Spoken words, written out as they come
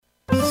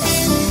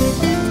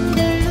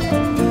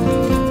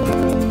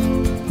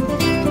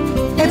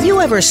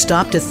ever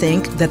stop to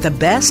think that the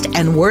best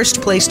and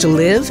worst place to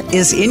live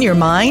is in your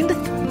mind?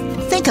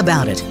 Think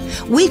about it.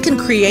 We can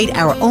create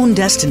our own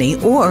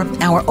destiny or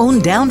our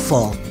own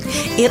downfall.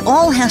 It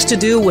all has to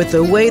do with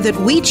the way that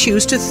we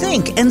choose to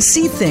think and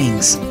see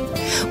things.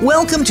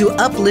 Welcome to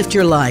Uplift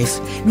Your Life,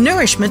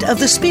 Nourishment of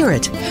the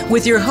Spirit,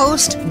 with your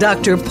host,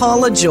 Dr.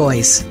 Paula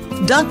Joyce.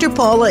 Dr.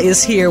 Paula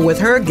is here with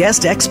her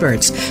guest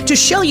experts to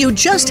show you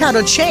just how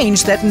to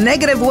change that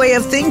negative way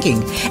of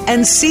thinking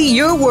and see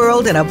your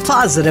world in a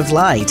positive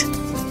light.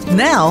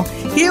 Now,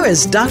 here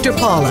is Dr.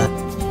 Paula.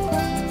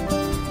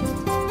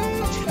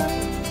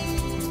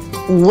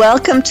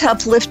 Welcome to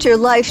Uplift Your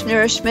Life,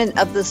 Nourishment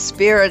of the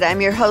Spirit. I'm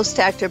your host,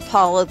 Dr.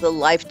 Paula, the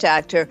Life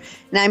Doctor,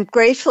 and I'm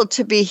grateful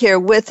to be here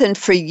with and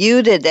for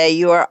you today.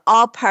 You are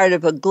all part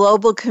of a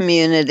global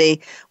community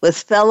with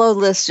fellow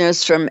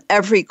listeners from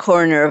every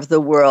corner of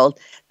the world.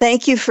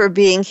 Thank you for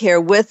being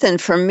here with and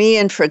for me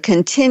and for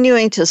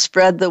continuing to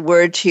spread the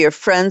word to your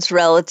friends,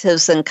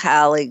 relatives, and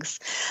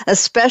colleagues. A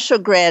special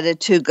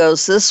gratitude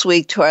goes this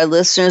week to our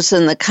listeners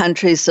in the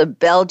countries of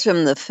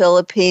Belgium, the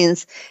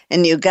Philippines,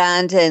 and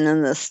Uganda, and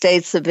in the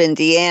states of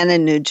Indiana,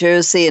 New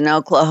Jersey, and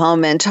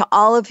Oklahoma, and to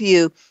all of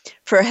you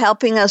for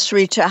helping us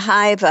reach a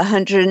high of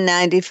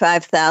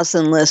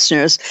 195,000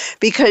 listeners.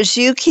 Because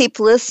you keep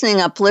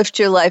listening, Uplift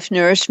Your Life,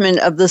 Nourishment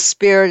of the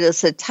Spirit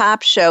is a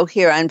top show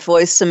here on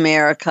Voice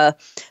America,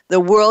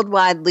 the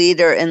worldwide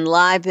leader in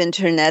live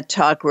internet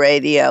talk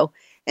radio.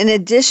 In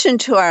addition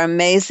to our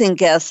amazing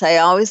guests, I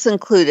always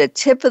include a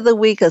tip of the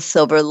week, a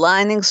silver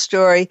lining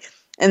story,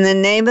 and the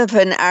name of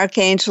an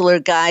archangel or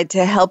guide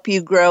to help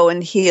you grow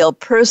and heal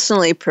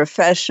personally,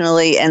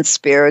 professionally, and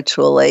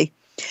spiritually.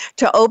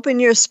 To open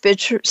your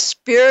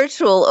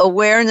spiritual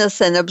awareness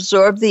and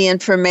absorb the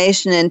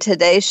information in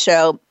today's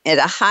show at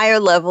a higher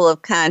level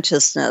of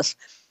consciousness,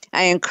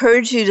 I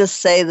encourage you to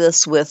say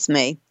this with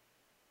me.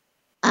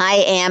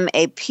 I am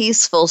a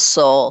peaceful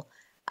soul.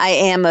 I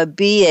am a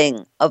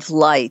being of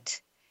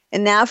light.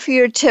 And now for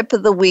your tip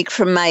of the week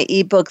from my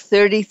ebook,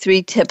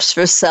 33 Tips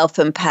for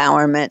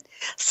Self-Empowerment.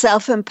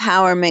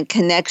 Self-empowerment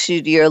connects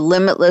you to your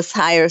limitless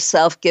higher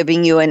self,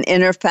 giving you an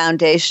inner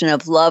foundation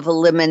of love,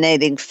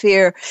 eliminating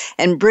fear,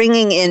 and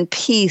bringing in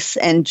peace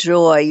and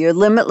joy. Your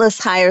limitless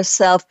higher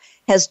self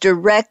has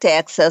direct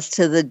access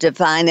to the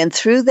divine, and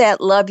through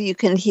that love, you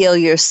can heal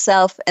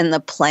yourself and the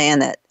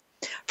planet.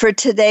 For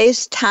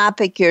today's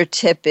topic, your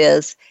tip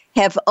is,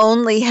 have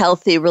only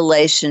healthy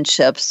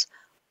relationships.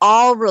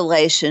 All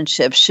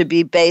relationships should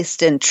be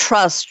based in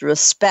trust,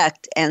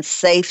 respect, and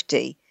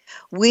safety.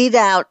 Weed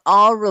out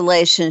all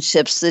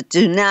relationships that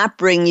do not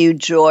bring you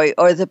joy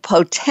or the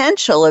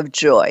potential of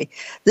joy.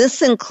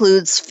 This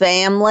includes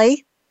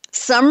family.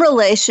 Some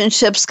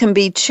relationships can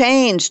be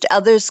changed,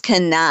 others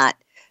cannot.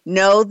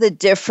 Know the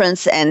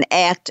difference and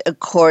act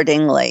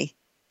accordingly.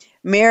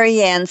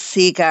 Marianne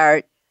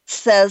Seagard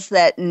says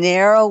that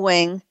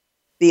narrowing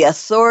the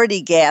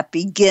authority gap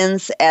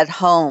begins at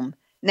home.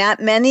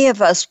 Not many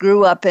of us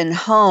grew up in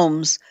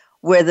homes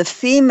where the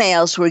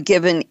females were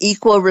given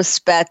equal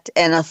respect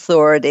and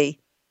authority.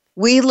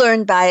 We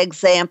learned by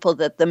example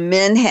that the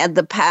men had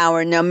the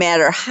power no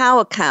matter how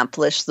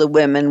accomplished the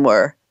women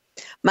were.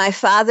 My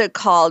father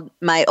called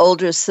my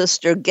older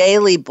sister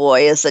Gaily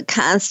Boy as a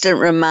constant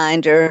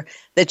reminder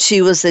that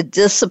she was a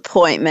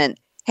disappointment,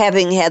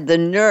 having had the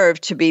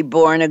nerve to be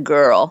born a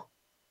girl.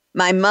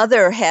 My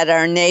mother had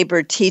our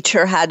neighbor teach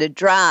her how to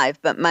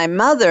drive, but my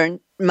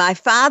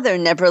father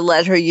never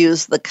let her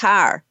use the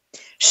car.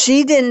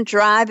 She didn't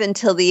drive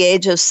until the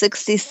age of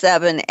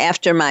 67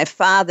 after my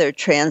father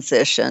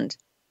transitioned.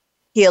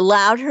 He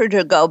allowed her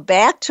to go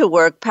back to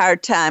work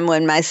part-time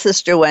when my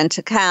sister went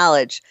to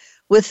college,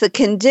 with the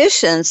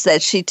conditions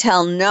that she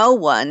tell no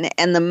one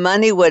and the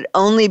money would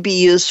only be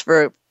used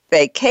for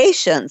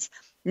vacations,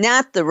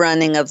 not the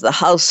running of the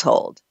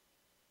household.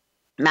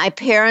 My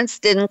parents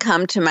didn't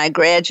come to my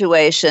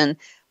graduation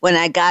when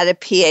I got a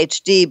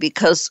PhD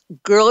because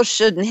girls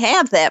shouldn't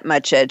have that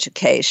much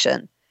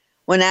education.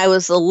 When I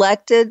was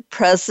elected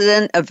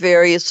president of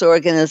various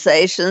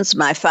organizations,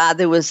 my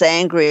father was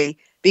angry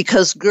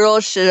because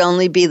girls should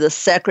only be the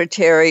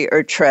secretary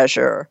or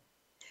treasurer.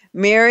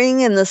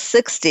 Marrying in the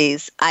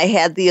 60s, I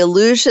had the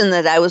illusion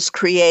that I was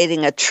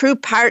creating a true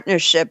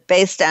partnership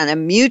based on a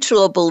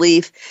mutual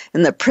belief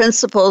in the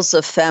principles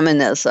of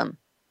feminism.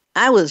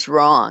 I was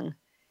wrong.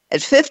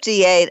 At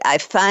 58, I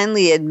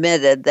finally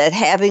admitted that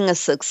having a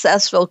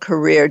successful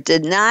career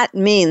did not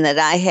mean that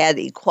I had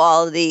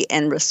equality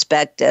and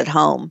respect at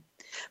home.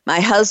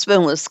 My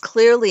husband was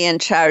clearly in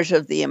charge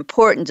of the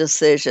important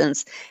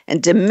decisions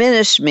and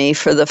diminished me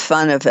for the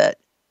fun of it.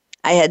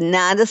 I had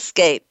not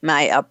escaped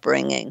my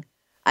upbringing.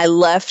 I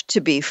left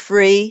to be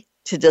free,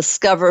 to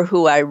discover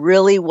who I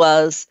really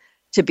was,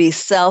 to be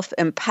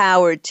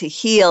self-empowered, to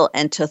heal,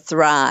 and to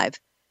thrive.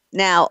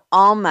 Now,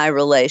 all my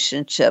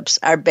relationships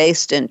are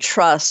based in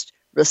trust,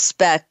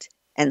 respect,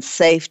 and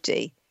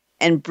safety,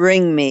 and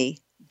bring me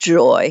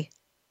joy.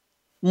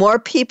 More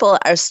people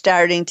are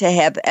starting to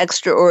have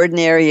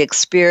extraordinary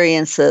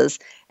experiences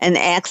and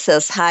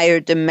access higher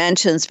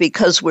dimensions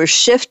because we're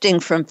shifting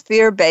from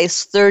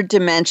fear-based third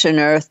dimension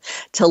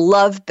Earth to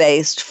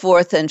love-based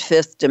fourth and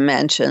fifth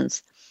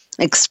dimensions.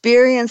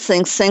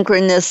 Experiencing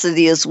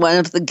synchronicity is one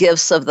of the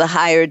gifts of the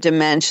higher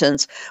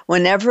dimensions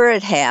whenever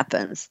it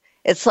happens.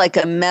 It's like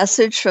a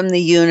message from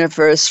the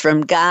universe,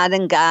 from God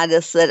and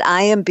Goddess, that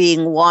I am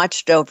being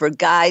watched over,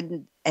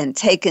 guided, and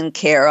taken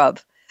care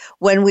of.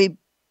 When we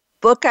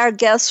book our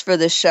guests for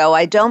the show,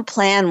 I don't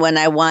plan when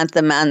I want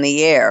them on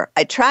the air.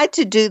 I tried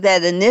to do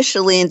that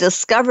initially and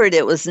discovered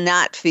it was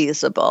not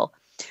feasible.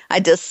 I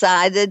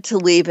decided to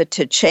leave it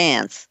to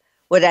chance.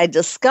 What I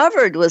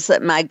discovered was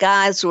that my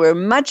guides were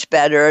much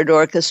better at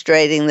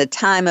orchestrating the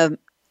time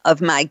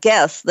of my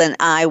guests than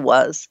I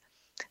was.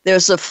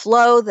 There's a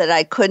flow that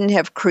I couldn't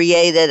have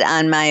created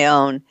on my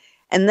own.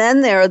 And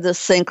then there are the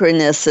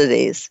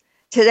synchronicities.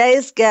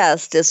 Today's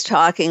guest is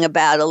talking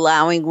about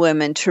allowing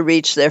women to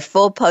reach their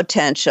full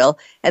potential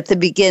at the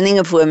beginning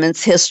of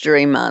Women's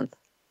History Month.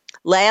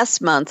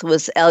 Last month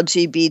was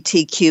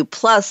LGBTQ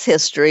plus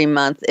History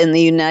Month in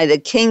the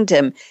United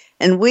Kingdom,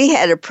 and we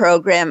had a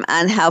program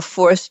on how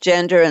fourth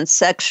gender and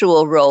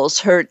sexual roles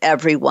hurt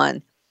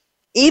everyone.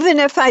 Even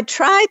if I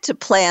tried to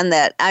plan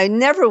that, I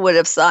never would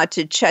have thought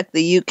to check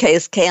the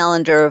UK's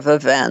calendar of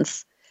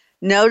events.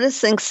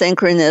 Noticing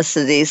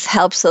synchronicities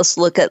helps us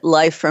look at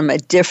life from a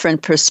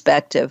different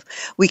perspective.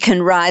 We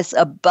can rise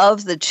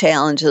above the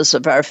challenges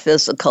of our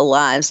physical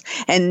lives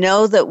and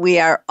know that we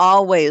are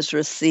always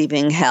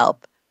receiving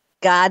help.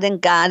 God and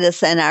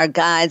Goddess and our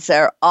guides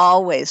are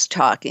always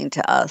talking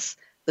to us.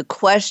 The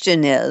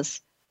question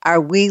is, are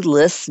we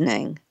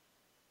listening?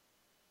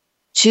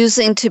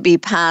 Choosing to be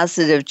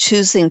positive,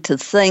 choosing to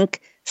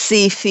think,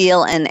 see,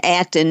 feel, and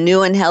act in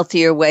new and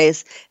healthier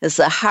ways is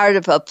the heart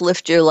of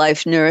Uplift Your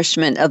Life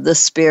Nourishment of the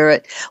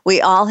Spirit.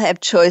 We all have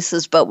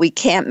choices, but we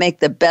can't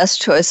make the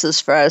best choices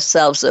for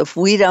ourselves if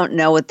we don't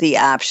know what the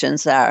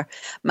options are.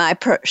 My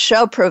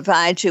show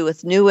provides you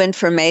with new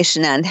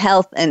information on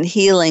health and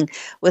healing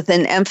with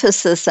an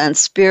emphasis on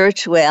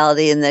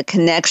spirituality and the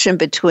connection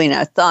between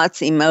our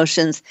thoughts,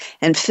 emotions,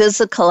 and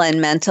physical and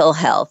mental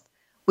health.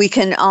 We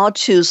can all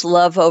choose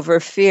love over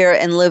fear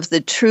and live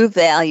the true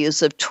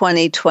values of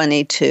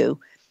 2022.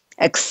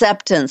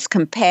 Acceptance,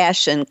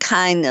 compassion,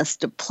 kindness,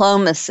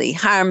 diplomacy,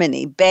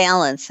 harmony,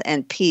 balance,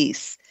 and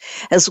peace.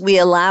 As we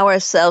allow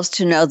ourselves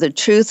to know the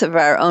truth of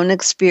our own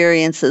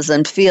experiences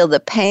and feel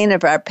the pain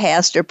of our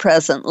past or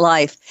present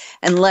life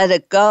and let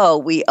it go,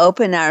 we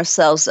open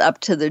ourselves up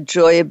to the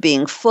joy of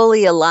being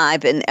fully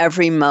alive in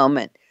every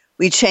moment.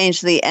 We change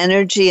the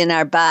energy in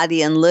our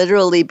body and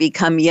literally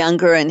become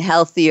younger and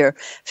healthier,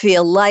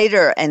 feel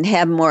lighter and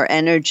have more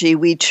energy.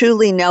 We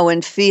truly know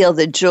and feel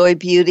the joy,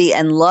 beauty,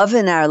 and love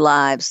in our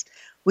lives.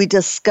 We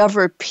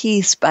discover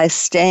peace by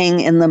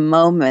staying in the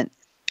moment.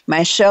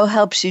 My show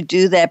helps you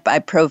do that by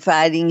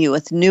providing you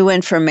with new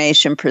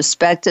information,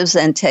 perspectives,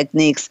 and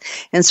techniques,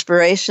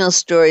 inspirational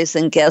stories,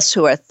 and guests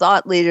who are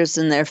thought leaders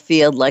in their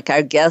field, like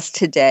our guest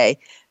today,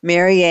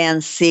 Marianne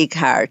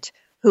Sieghart,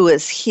 who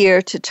is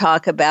here to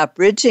talk about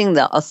bridging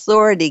the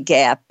authority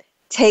gap,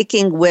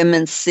 taking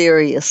women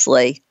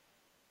seriously.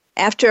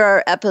 After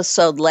our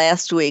episode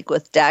last week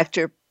with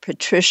Dr.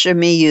 Patricia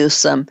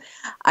Miyusum,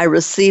 I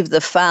received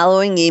the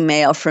following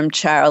email from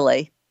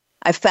Charlie.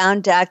 I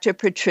found Dr.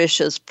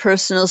 Patricia's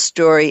personal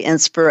story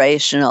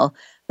inspirational.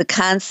 The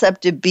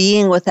concept of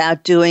being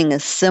without doing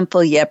is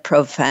simple yet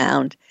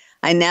profound.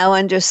 I now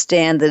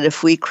understand that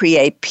if we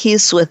create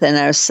peace within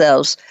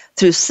ourselves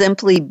through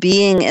simply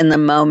being in the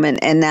moment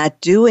and not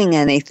doing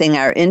anything,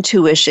 our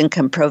intuition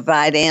can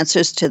provide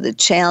answers to the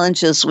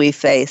challenges we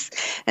face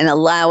and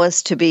allow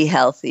us to be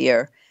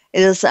healthier.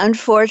 It is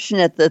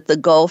unfortunate that the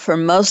goal for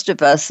most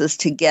of us is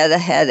to get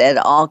ahead at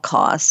all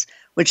costs,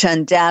 which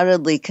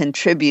undoubtedly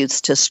contributes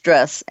to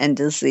stress and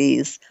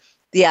disease.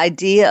 The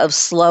idea of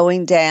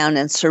slowing down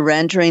and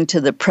surrendering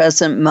to the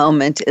present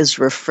moment is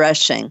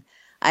refreshing.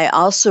 I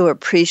also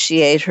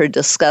appreciate her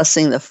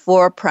discussing the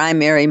 4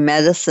 primary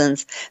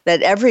medicines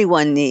that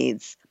everyone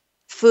needs: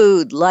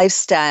 food,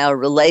 lifestyle,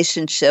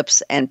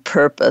 relationships, and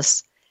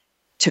purpose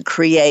to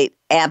create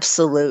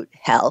absolute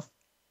health.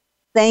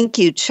 Thank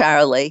you,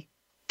 Charlie.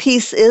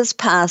 Peace is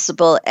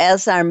possible,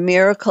 as are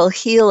miracle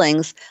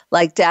healings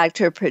like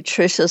Dr.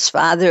 Patricia's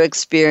father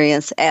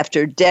experienced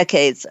after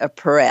decades of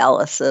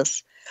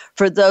paralysis.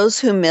 For those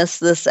who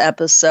missed this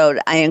episode,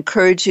 I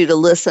encourage you to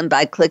listen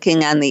by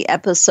clicking on the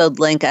episode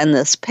link on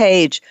this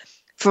page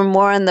for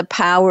more on the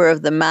power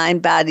of the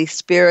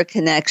mind-body-spirit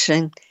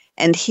connection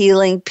and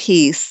healing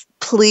peace.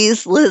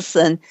 Please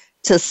listen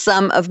to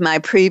some of my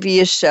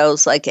previous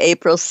shows like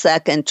April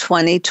 2nd,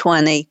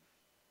 2020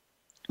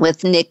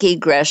 with Nikki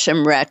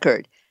Gresham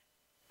Record,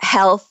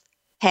 Health,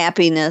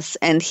 Happiness,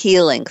 and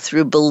Healing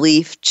Through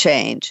Belief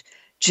Change.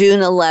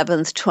 June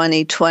 11th,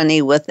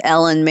 2020 with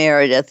Ellen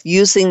Meredith,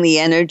 Using the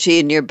Energy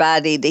in Your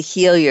Body to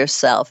Heal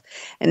Yourself.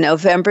 And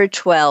November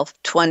 12th,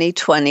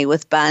 2020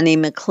 with Bonnie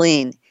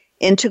McLean,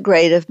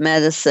 Integrative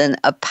Medicine,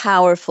 a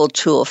powerful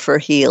tool for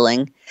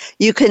healing.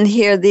 You can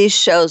hear these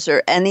shows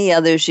or any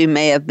others you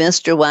may have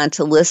missed or want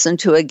to listen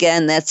to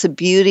again. That's the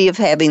beauty of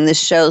having the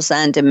shows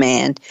on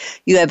demand.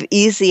 You have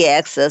easy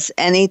access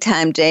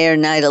anytime, day or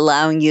night,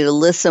 allowing you to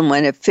listen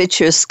when it fits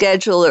your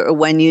schedule or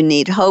when you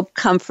need hope,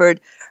 comfort,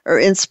 or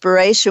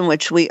inspiration,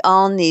 which we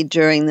all need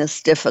during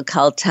this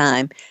difficult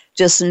time.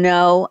 Just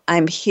know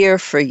I'm here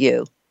for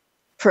you.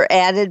 For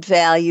added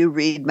value,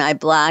 read my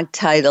blog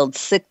titled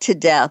Sick to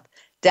Death,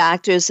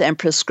 Doctors and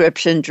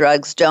Prescription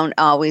Drugs Don't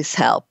Always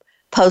Help,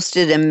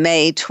 posted in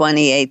May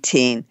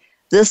 2018.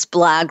 This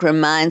blog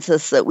reminds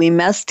us that we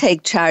must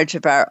take charge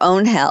of our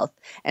own health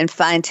and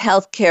find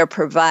healthcare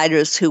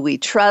providers who we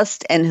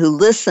trust and who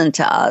listen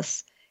to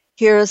us.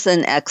 Here's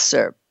an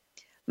excerpt.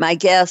 My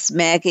guest,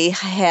 Maggie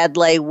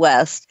Hadley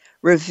West,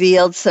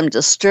 revealed some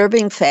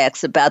disturbing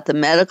facts about the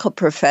medical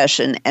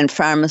profession and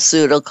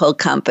pharmaceutical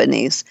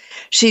companies.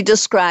 She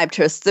described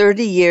her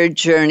 30-year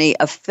journey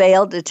of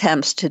failed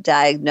attempts to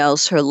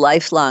diagnose her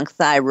lifelong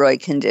thyroid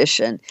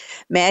condition.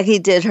 Maggie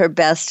did her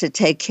best to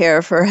take care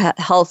of her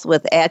health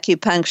with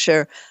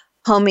acupuncture,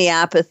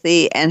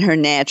 homeopathy, and her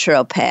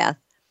naturopath.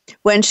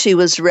 When she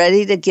was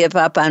ready to give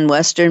up on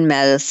Western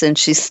medicine,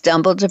 she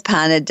stumbled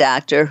upon a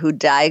doctor who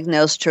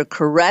diagnosed her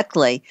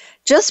correctly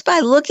just by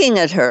looking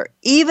at her,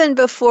 even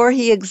before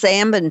he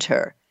examined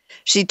her.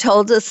 She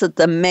told us that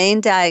the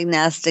main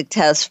diagnostic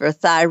test for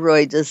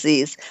thyroid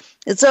disease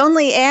is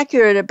only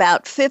accurate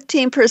about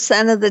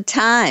 15% of the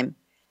time.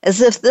 As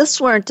if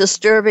this weren't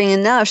disturbing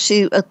enough,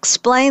 she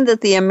explained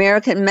that the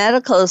American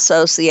Medical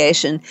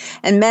Association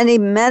and many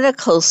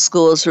medical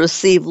schools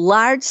receive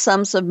large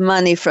sums of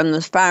money from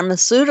the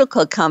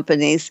pharmaceutical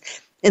companies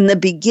in the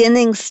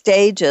beginning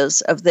stages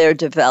of their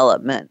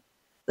development.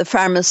 The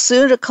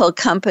pharmaceutical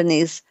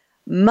companies'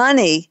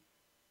 money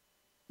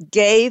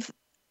gave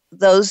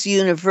those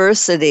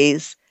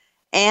universities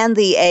and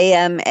the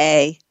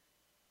AMA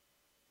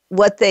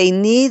what they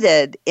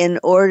needed in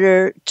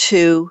order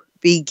to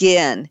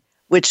begin,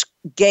 which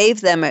gave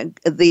them,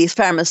 these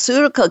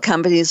pharmaceutical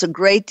companies, a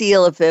great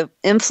deal of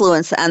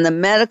influence on the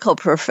medical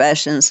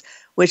professions,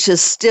 which is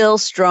still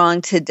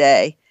strong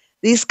today.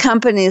 These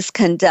companies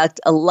conduct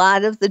a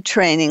lot of the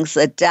trainings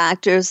that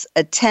doctors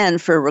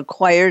attend for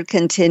required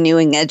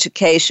continuing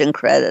education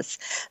credits.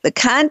 The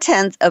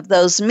content of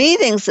those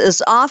meetings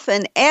is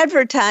often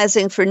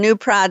advertising for new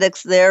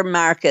products they're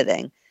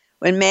marketing.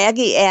 When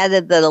Maggie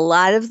added that a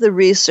lot of the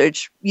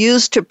research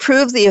used to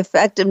prove the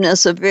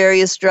effectiveness of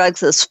various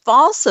drugs is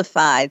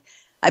falsified,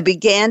 I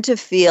began to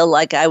feel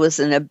like I was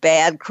in a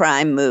bad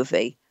crime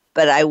movie,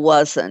 but I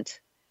wasn't.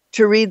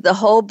 To read the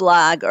whole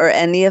blog or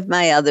any of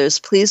my others,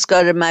 please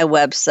go to my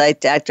website,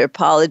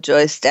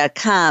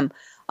 drpaulajoyce.com.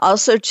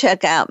 Also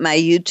check out my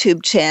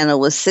YouTube channel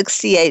with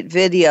 68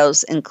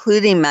 videos,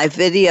 including my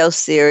video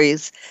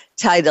series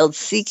titled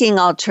Seeking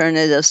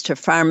Alternatives to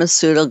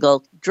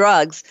Pharmaceutical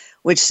Drugs,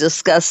 which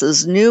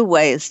discusses new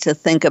ways to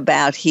think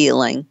about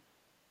healing.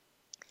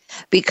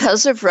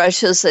 Because of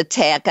Russia's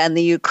attack on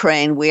the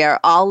Ukraine, we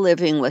are all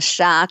living with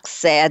shock,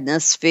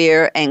 sadness,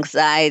 fear,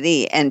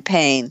 anxiety, and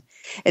pain.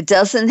 It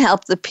doesn't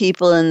help the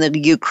people in the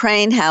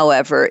Ukraine,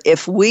 however,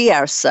 if we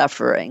are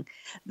suffering.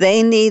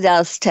 They need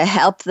us to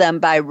help them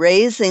by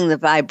raising the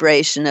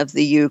vibration of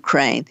the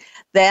Ukraine.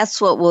 That's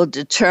what will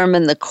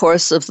determine the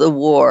course of the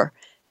war.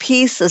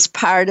 Peace is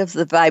part of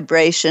the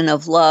vibration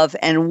of love,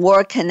 and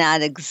war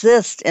cannot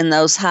exist in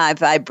those high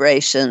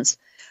vibrations.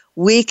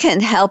 We can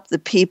help the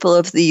people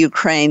of the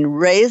Ukraine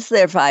raise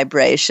their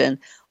vibration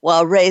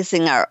while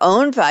raising our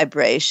own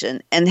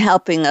vibration and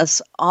helping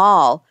us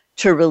all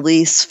to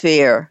release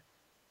fear.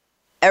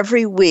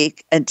 Every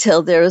week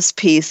until there is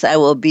peace, I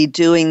will be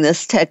doing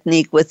this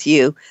technique with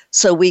you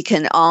so we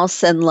can all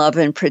send love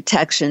and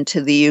protection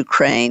to the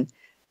Ukraine.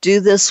 Do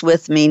this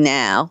with me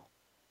now.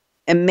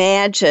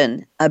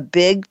 Imagine a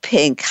big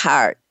pink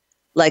heart,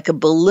 like a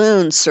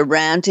balloon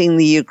surrounding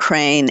the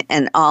Ukraine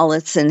and all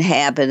its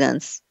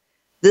inhabitants.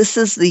 This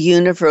is the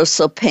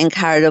universal pink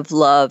heart of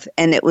love,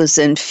 and it was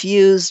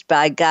infused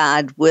by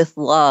God with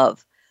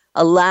love.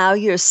 Allow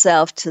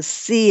yourself to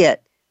see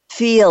it,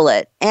 feel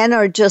it, and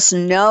or just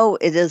know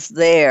it is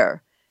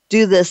there.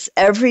 Do this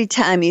every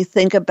time you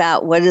think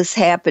about what is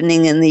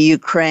happening in the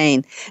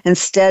Ukraine.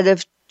 Instead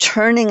of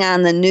turning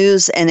on the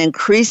news and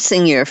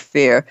increasing your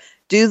fear,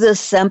 do this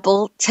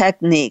simple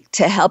technique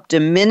to help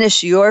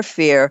diminish your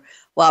fear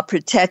while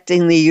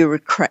protecting the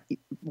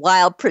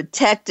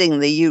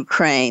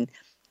Ukraine.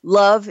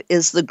 Love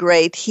is the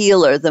great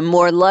healer. The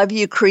more love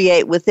you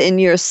create within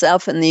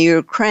yourself and the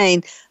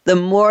Ukraine, the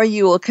more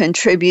you will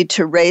contribute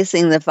to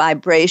raising the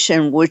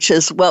vibration, which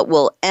is what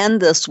will end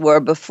this war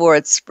before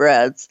it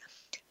spreads.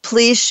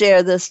 Please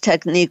share this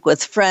technique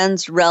with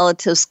friends,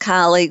 relatives,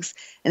 colleagues,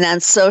 and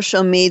on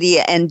social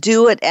media, and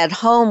do it at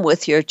home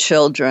with your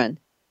children.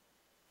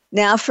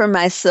 Now for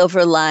my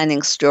silver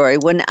lining story.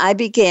 When I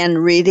began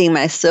reading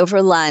my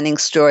silver lining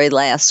story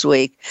last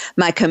week,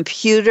 my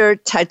computer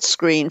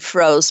touchscreen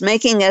froze,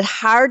 making it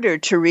harder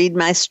to read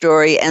my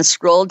story and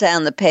scroll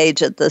down the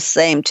page at the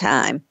same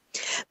time.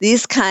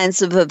 These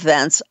kinds of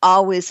events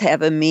always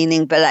have a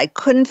meaning, but I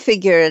couldn't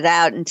figure it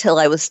out until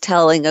I was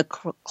telling a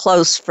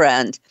close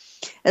friend.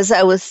 As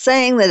I was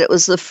saying that it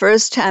was the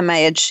first time I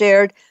had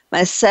shared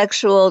my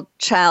sexual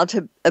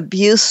childhood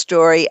abuse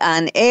story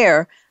on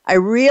air, I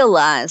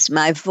realized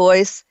my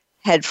voice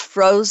had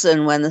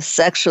frozen when the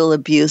sexual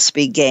abuse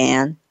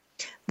began.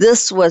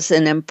 This was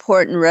an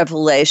important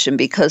revelation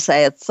because I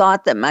had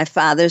thought that my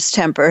father's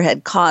temper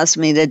had caused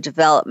me to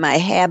develop my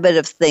habit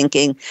of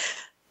thinking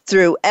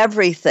through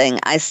everything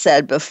I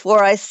said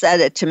before I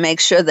said it to make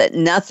sure that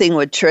nothing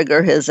would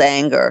trigger his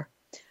anger.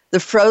 The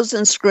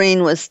frozen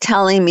screen was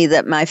telling me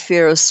that my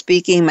fear of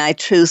speaking my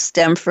truth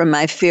stemmed from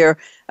my fear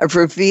of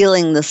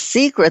revealing the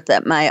secret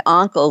that my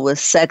uncle was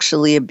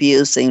sexually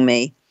abusing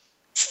me.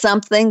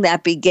 Something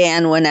that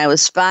began when I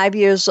was 5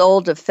 years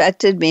old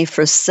affected me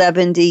for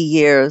 70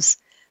 years.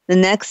 The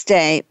next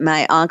day,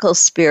 my uncle's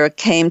spirit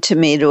came to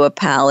me to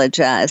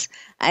apologize.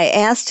 I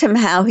asked him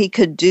how he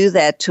could do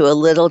that to a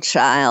little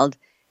child,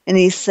 and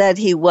he said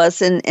he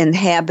wasn't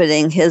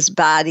inhabiting his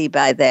body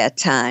by that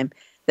time,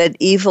 that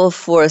evil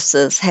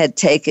forces had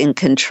taken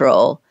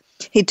control.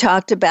 He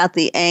talked about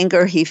the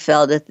anger he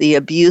felt at the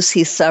abuse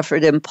he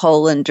suffered in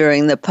Poland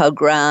during the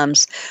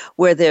pogroms,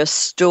 where their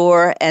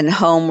store and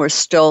home were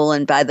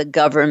stolen by the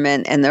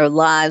government and their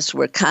lives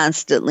were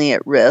constantly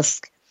at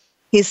risk.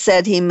 He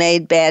said he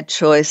made bad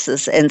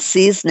choices and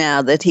sees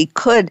now that he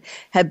could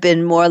have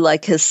been more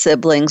like his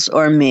siblings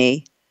or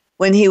me.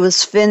 When he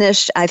was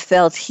finished, I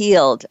felt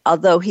healed.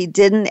 Although he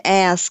didn't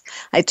ask,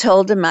 I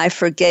told him I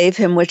forgave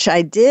him, which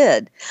I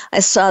did.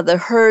 I saw the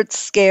hurt,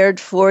 scared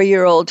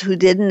 4-year-old who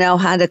didn't know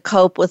how to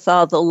cope with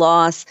all the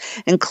loss,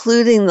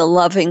 including the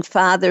loving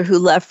father who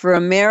left for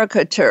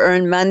America to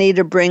earn money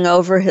to bring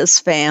over his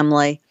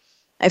family.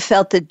 I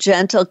felt the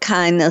gentle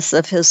kindness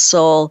of his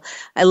soul.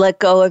 I let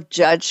go of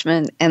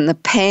judgment, and the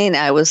pain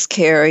I was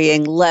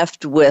carrying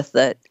left with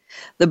it.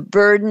 The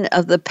burden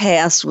of the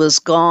past was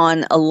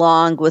gone,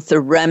 along with the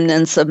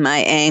remnants of my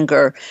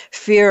anger,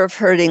 fear of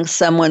hurting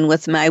someone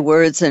with my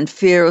words, and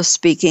fear of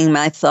speaking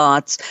my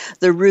thoughts.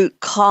 The root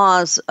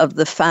cause of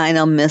the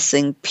final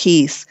missing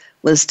piece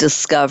was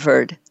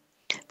discovered.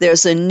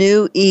 There's a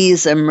new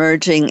ease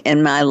emerging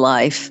in my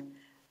life.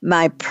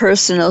 My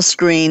personal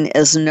screen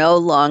is no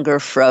longer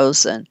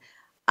frozen.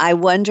 I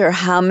wonder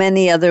how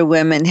many other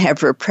women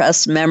have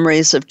repressed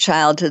memories of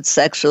childhood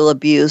sexual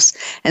abuse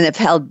and have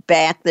held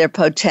back their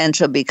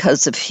potential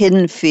because of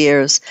hidden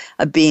fears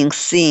of being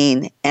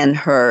seen and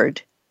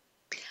heard.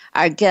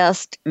 Our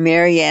guest,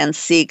 Marianne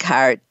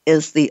Sieghart,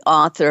 is the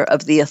author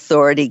of The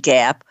Authority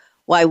Gap,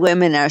 Why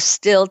Women Are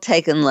Still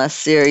Taken Less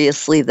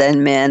Seriously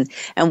Than Men,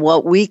 and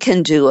What We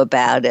Can Do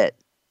About It.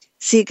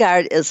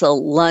 Sieghart is a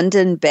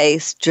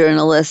London-based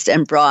journalist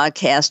and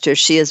broadcaster.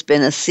 She has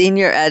been a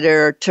senior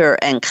editor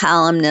and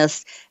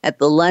columnist at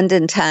the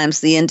London Times,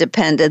 The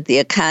Independent, The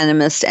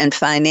Economist, and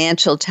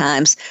Financial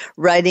Times,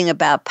 writing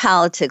about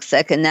politics,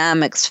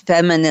 economics,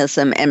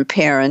 feminism, and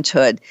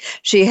parenthood.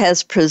 She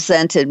has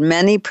presented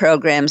many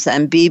programs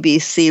on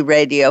BBC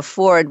Radio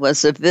 4 and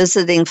was a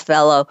visiting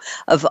fellow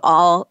of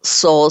All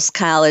Souls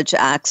College,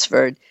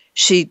 Oxford.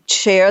 She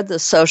chaired the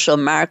Social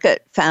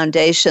Market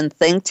Foundation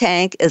think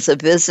tank, is a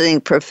visiting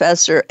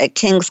professor at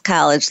King's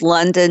College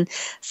London,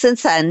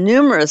 sits on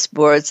numerous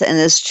boards, and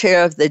is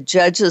chair of the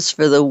Judges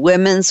for the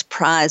Women's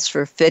Prize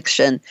for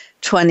Fiction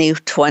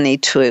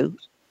 2022.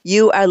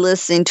 You are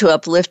listening to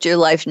Uplift Your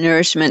Life,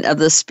 Nourishment of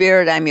the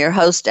Spirit. I'm your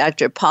host,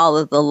 Dr.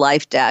 Paula, the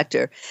Life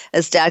Doctor.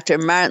 As Dr.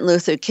 Martin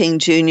Luther King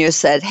Jr.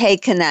 said,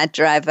 hate cannot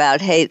drive out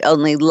hate,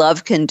 only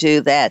love can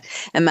do that.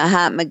 And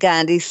Mahatma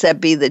Gandhi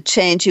said, be the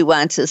change you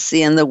want to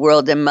see in the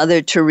world. And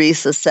Mother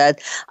Teresa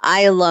said,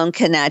 I alone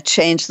cannot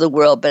change the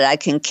world, but I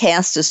can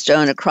cast a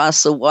stone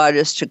across the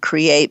waters to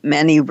create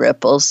many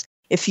ripples.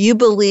 If you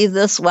believe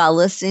this while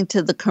listening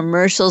to the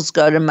commercials,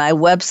 go to my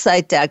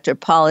website,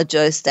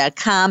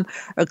 drpaulajoyce.com,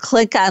 or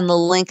click on the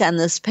link on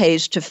this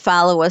page to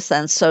follow us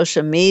on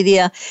social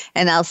media,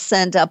 and I'll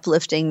send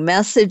uplifting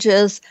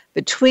messages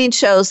between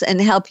shows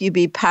and help you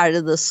be part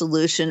of the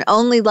solution.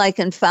 Only like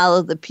and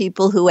follow the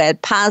people who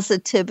add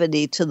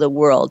positivity to the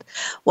world.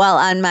 While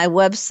on my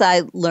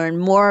website, learn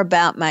more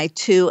about my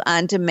 2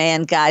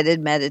 on-demand guided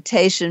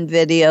meditation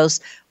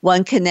videos.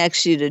 One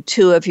connects you to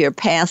 2 of your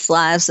past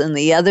lives and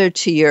the other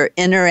to your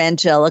inner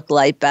angelic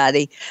light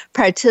body.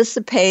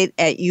 Participate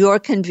at your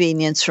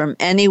convenience from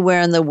anywhere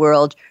in the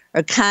world,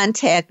 or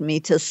contact me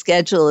to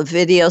schedule a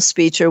video,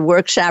 speech, or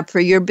workshop for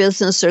your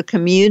business or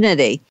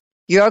community.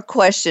 Your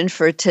question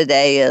for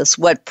today is,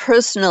 what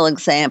personal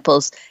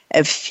examples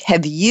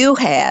have you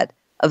had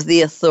of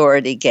the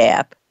authority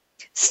gap?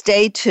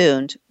 Stay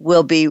tuned.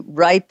 We'll be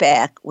right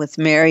back with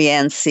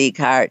Marianne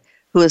Sieghart,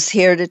 who is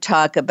here to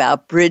talk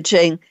about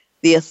bridging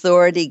the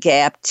authority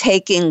gap,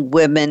 taking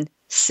women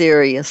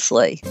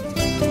seriously.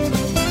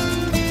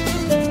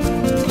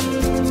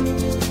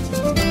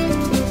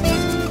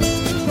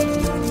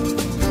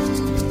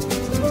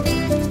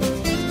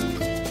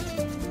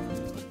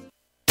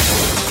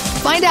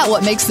 Find out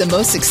what makes the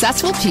most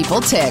successful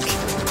people tick.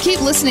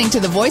 Keep listening to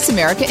the Voice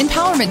America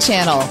Empowerment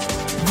Channel.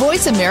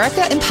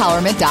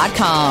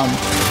 VoiceAmericaEmpowerment.com.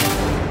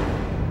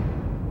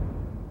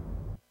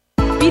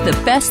 Be the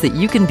best that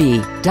you can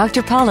be.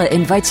 Dr. Paula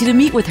invites you to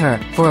meet with her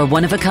for a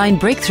one-of-a-kind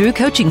breakthrough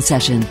coaching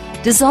session.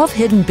 Dissolve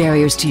hidden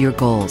barriers to your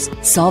goals,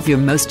 solve your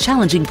most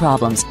challenging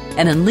problems,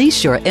 and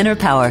unleash your inner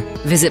power.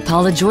 Visit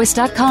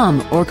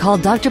paulajoyce.com or call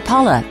Dr.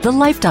 Paula, the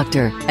Life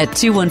Doctor, at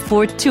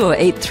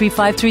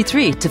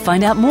 214-208-3533 to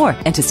find out more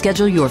and to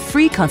schedule your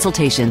free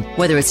consultation.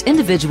 Whether it's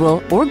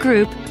individual or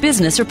group,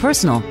 business or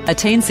personal,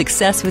 attain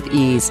success with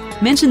ease.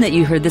 Mention that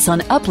you heard this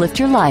on Uplift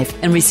Your Life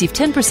and receive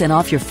 10%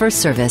 off your first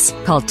service.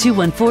 Call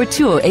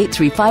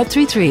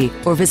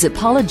 214-208-3533 or visit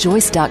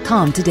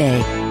paulajoyce.com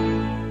today.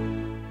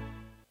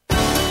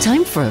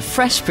 Time for a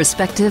fresh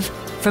perspective.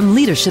 From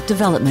leadership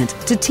development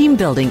to team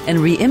building and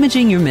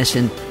re-imaging your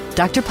mission,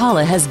 Dr.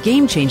 Paula has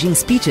game-changing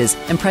speeches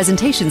and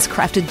presentations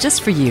crafted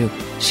just for you.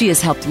 She has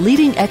helped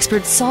leading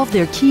experts solve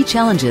their key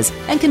challenges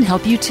and can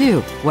help you too,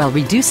 while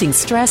reducing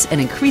stress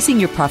and increasing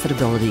your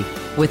profitability.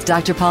 With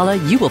Dr. Paula,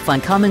 you will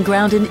find common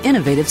ground and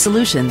innovative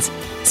solutions.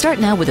 Start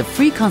now with a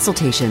free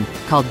consultation.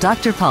 Call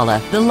Dr.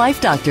 Paula, the Life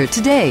Doctor,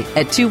 today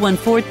at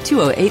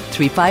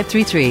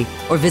 214-208-3533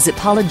 or visit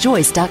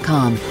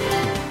paulajoyce.com.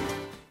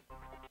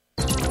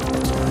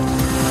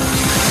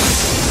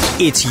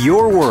 It's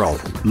your world.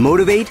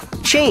 Motivate,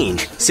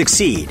 change,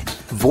 succeed.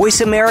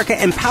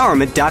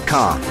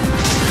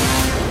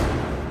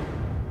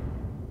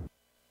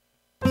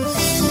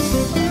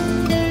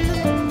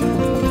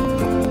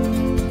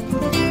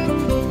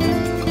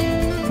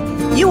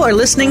 You are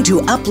listening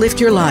to Uplift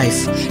Your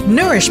Life,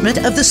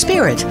 Nourishment of the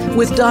Spirit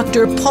with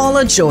Dr.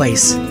 Paula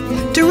Joyce.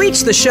 To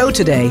reach the show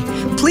today,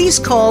 please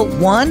call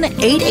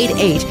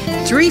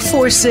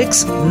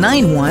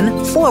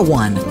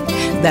 1-888-346-9141.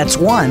 That's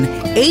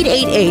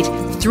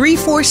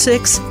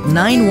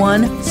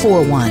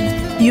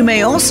 1-888-346-9141. You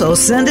may also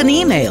send an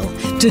email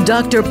to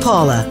Dr.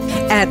 Paula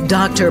at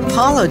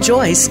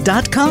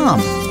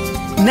drpaulajoyce.com.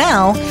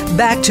 Now,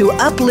 back to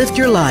Uplift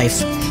Your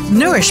Life,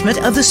 Nourishment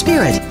of the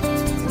Spirit.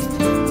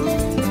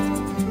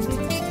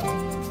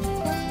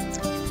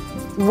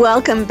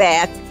 Welcome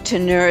back to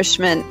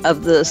Nourishment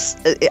of the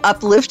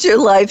Uplift Your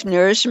Life,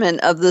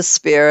 Nourishment of the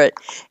Spirit.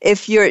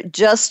 If you're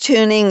just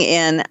tuning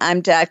in,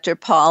 I'm Dr.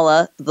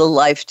 Paula, the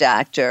Life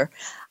Doctor.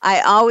 I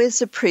always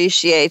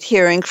appreciate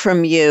hearing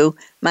from you,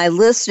 my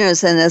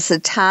listeners, and as a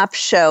top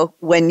show,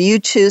 when you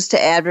choose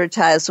to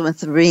advertise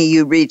with me,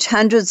 you reach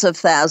hundreds of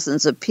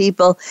thousands of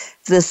people.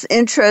 If this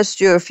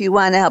interests you, if you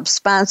want to help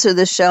sponsor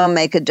the show,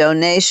 make a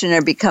donation,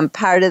 or become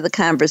part of the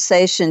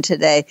conversation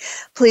today,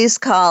 please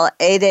call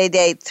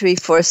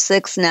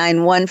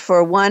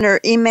 888-346-9141 or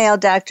email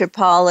Dr.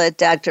 Paula at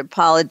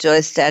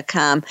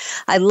drpaulajoyce.com.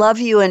 I love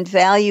you and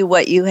value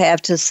what you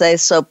have to say,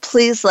 so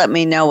please let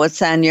me know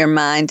what's on your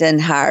mind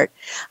and heart.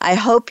 I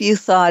hope you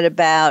thought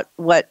about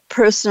what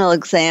personal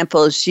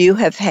examples you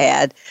have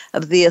had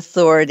of the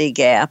authority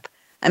gap.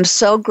 I'm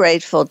so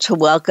grateful to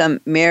welcome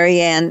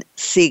Marianne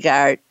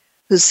Seagart,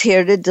 who's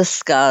here to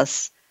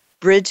discuss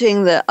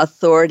bridging the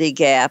authority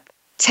gap,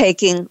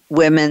 taking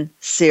women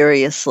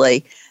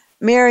seriously.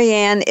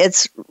 Marianne,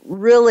 it's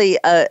really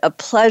a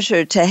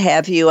pleasure to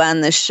have you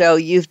on the show.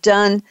 You've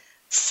done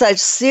such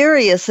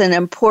serious and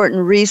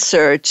important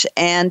research,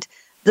 and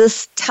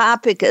this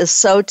topic is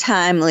so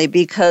timely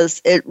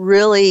because it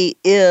really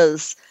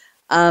is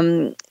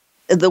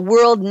the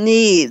world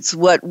needs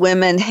what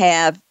women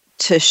have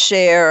to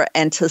share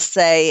and to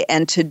say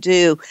and to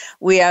do.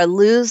 We are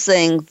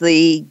losing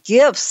the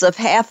gifts of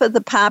half of the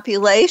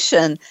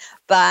population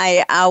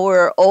by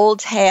our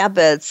old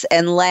habits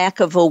and lack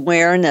of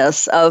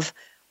awareness of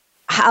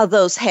how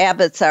those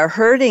habits are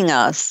hurting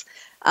us,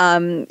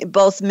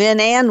 both men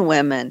and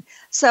women.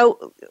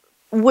 So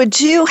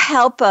would you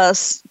help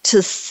us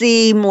to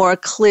see more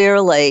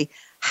clearly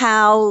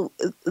how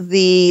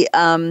the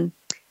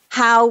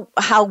how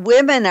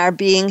women are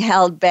being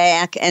held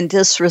back and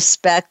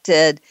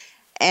disrespected,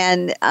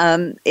 and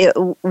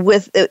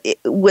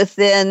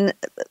within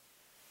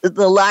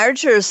the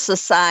larger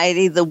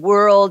society, the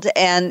world,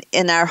 and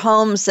in our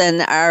homes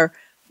and our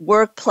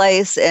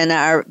workplace and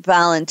our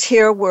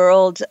volunteer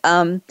world,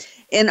 in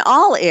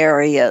all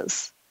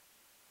areas?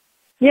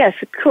 Yes,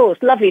 of course.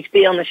 Lovely to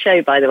be on the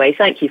show, by the way.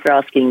 Thank you for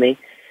asking me.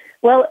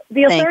 Well,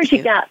 the authority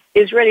gap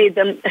is really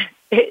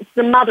it's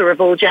the mother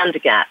of all gender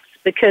gaps,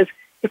 because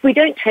if we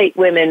don't take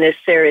women as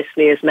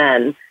seriously as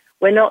men,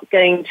 we're not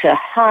going to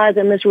hire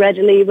them as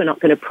readily, we're not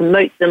going to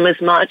promote them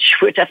as much,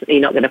 we're definitely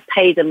not going to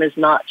pay them as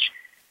much,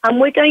 and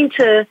we're going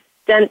to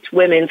dent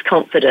women's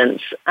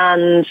confidence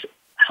and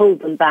hold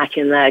them back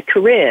in their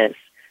careers.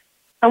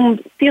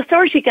 And the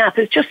authority gap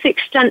is just the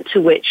extent to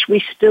which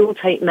we still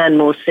take men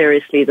more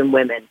seriously than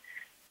women.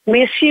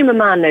 We assume a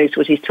man knows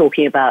what he's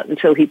talking about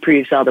until he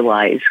proves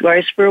otherwise,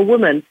 whereas for a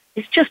woman,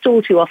 it's just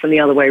all too often the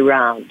other way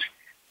around.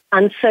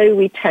 And so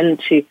we tend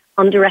to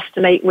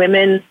underestimate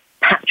women,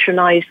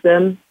 patronize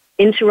them,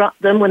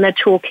 interrupt them when they're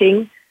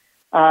talking.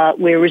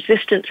 We're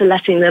resistant to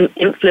letting them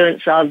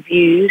influence our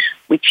views.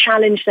 We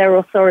challenge their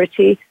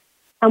authority.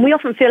 And we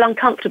often feel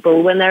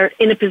uncomfortable when they're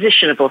in a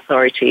position of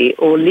authority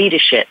or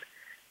leadership.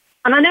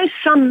 And I know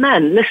some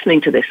men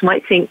listening to this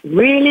might think,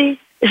 really?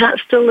 Is that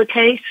still the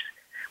case?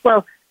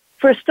 Well,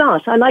 for a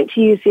start, I like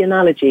to use the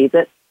analogy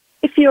that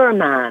if you're a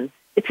man,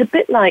 it's a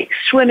bit like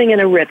swimming in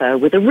a river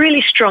with a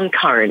really strong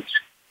current.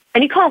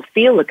 And you can't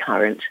feel the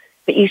current,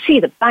 but you see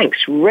the banks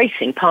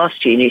racing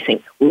past you and you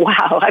think,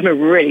 wow, I'm a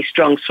really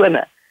strong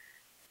swimmer.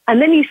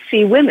 And then you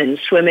see women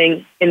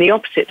swimming in the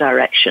opposite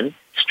direction,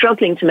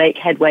 struggling to make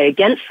headway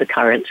against the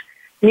current.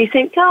 And you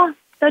think,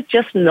 they're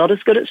just not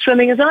as good at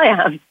swimming as I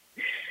am.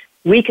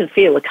 We can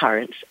feel the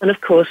current, and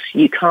of course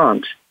you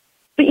can't.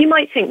 But you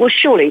might think, well,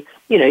 surely,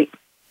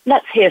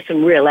 let's hear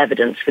some real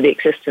evidence for the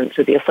existence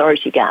of the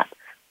authority gap.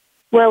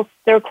 Well,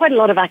 there are quite a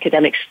lot of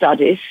academic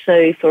studies.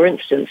 So, for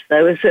instance,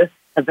 there was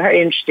a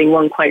very interesting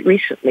one quite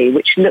recently,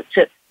 which looked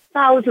at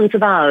thousands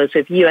of hours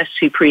of U.S.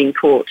 Supreme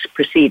Court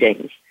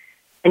proceedings.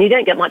 And you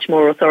don't get much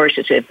more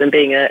authoritative than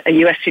being a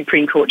U.S.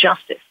 Supreme Court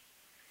justice.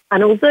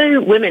 And although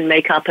women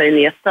make up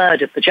only a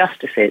third of the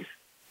justices,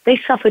 they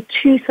suffer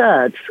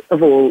 2/3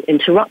 of all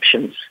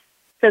interruptions.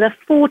 So they're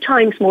 4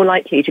 times more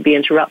likely to be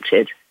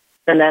interrupted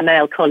than their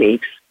male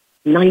colleagues,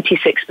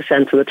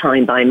 96% of the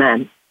time by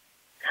men.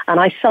 And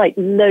I cite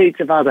loads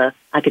of other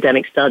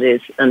academic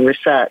studies and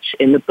research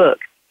in the book.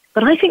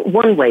 But I think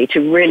one way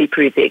to really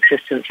prove the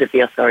existence of the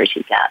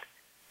authority gap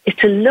is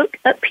to look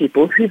at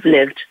people who've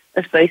lived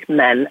as both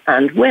men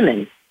and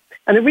women.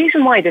 And the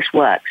reason why this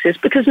works is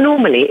because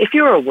normally if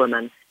you're a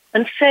woman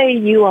and say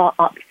you are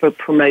up for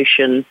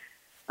promotion,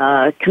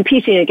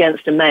 competing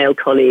against a male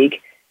colleague,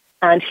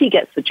 and he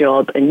gets the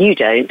job and you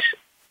don't,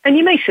 and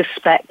you may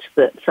suspect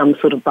that some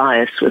sort of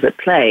bias was at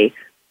play,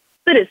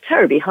 but it's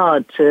terribly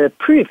hard to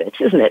prove it,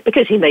 isn't it?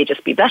 Because he may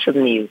just be better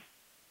than you.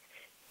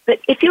 But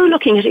if you're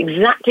looking at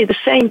exactly the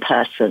same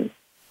person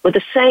with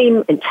the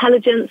same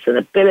intelligence and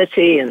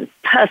ability and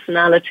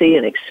personality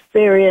and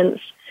experience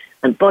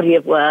and body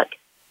of work,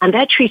 and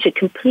they're treated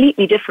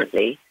completely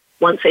differently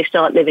once they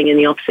start living in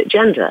the opposite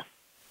gender,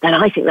 then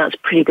I think that's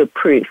pretty good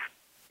proof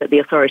that the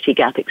authority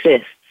gap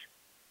exists.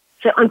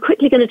 So I'm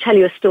quickly going to tell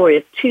you a story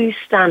of 2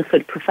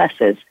 Stanford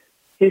professors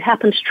who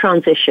happened to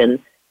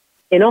transition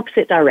in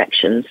opposite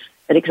directions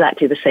at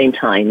exactly the same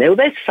time. They were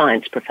both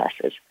science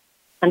professors.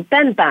 And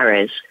Ben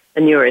Barres,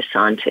 a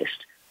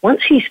neuroscientist,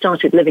 once he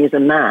started living as a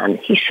man,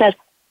 he said,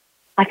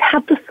 I've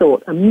had the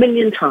thought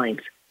 1,000,000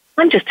 times,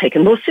 I'm just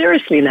taken more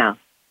seriously now.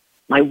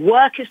 My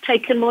work is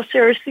taken more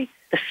seriously.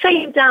 The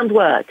same damned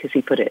work, as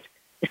he put it,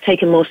 is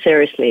taken more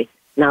seriously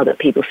now that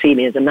people see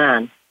me as a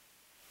man.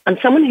 And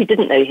someone who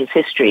didn't know his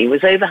history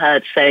was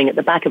overheard saying at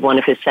the back of one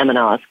of his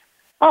seminars,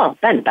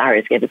 Ben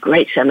Barres gave a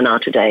great seminar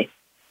today,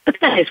 but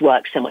then his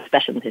work's so much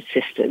better than his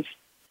sister's,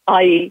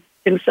 i.e.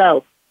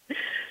 himself.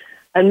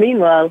 And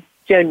meanwhile,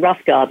 Joan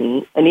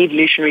Roughgarden, an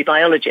evolutionary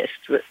biologist,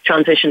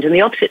 transitioned in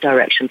the opposite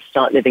direction to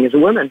start living as a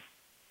woman.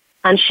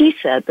 And she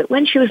said that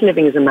when she was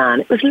living as a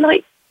man, it was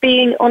like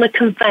being on a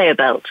conveyor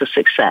belt to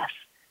success.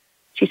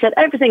 She said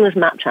everything was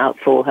mapped out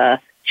for her.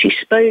 She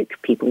spoke,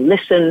 people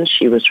listened,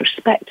 she was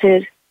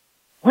respected.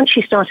 Once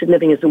she started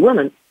living as a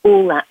woman,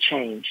 all that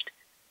changed.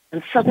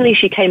 And suddenly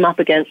she came up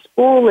against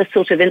all the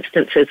sort of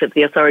instances of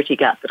the authority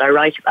gap that I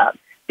write about,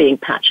 being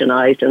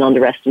patronized and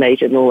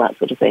underestimated and all that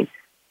sort of thing.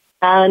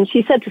 And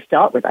she said to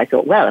start with, I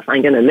thought, well, if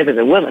I'm going to live as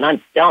a woman,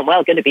 I'm darn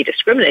well going to be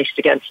discriminated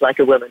against like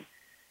a woman.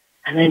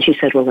 And then she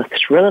said, well, the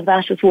thrill of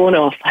that has worn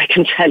off, I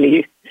can tell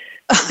you.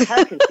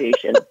 Her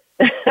conclusion.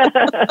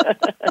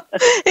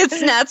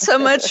 It's not so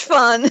much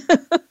fun.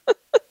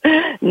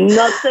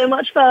 Not so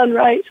much fun,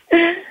 right?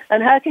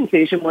 And her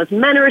conclusion was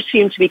men are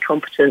assumed to be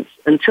competent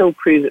until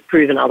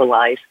proven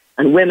otherwise,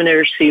 and women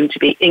are assumed to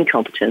be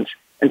incompetent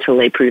until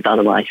they prove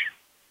otherwise.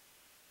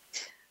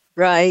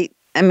 Right.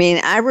 I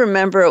mean, I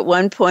remember at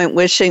one point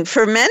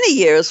for many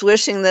years,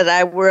 that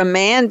I were a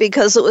man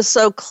because it was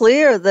so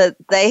clear that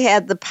they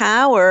had the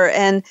power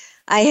and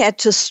I had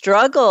to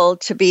struggle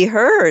to be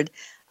heard.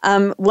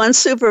 One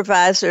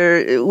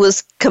supervisor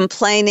was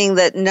complaining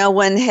that no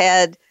one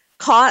had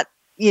caught,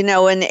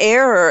 an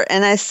error.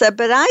 And I said,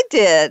 but I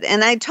did.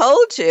 And I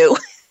told you.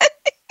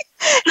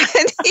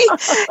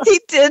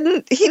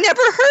 And he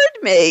never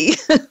heard me.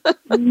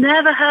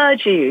 Never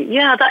heard you.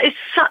 Yeah, that is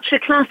such a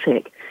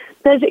classic.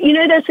 There's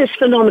this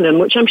phenomenon,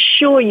 which I'm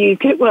sure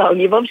you've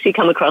obviously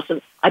come across,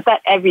 and I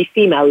bet every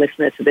female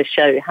listener to this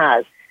show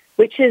has,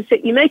 which is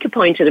that you make a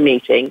point at a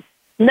meeting,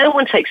 no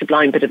one takes a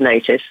blind bit of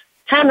notice,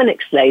 10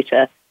 minutes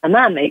later, a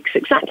man makes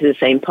exactly the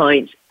same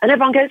point, and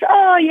everyone goes,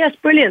 oh, yes,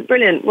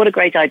 brilliant, what a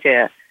great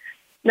idea.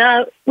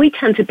 Now, we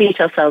tend to beat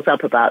ourselves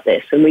up about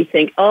this, and we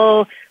think,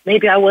 oh,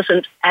 maybe I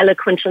wasn't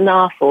eloquent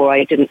enough, or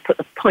I didn't put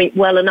the point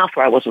well enough,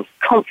 or I wasn't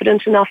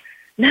confident enough.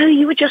 No,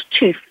 you were just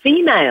too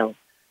female.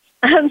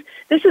 And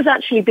this has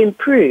actually been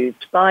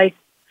proved by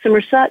some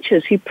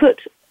researchers who put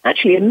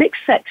actually a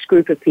mixed-sex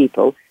group of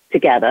people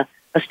together,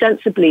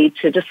 ostensibly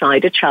to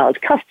decide a child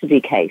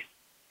custody case.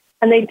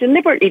 And they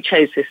deliberately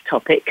chose this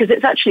topic because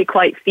it's actually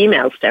quite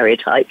female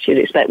stereotyped. You'd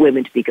expect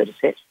women to be good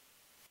at it.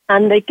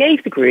 And they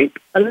gave the group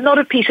a lot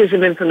of pieces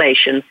of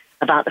information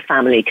about the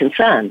family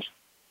concerned.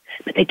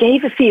 But they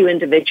gave a few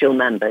individual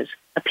members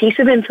a piece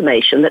of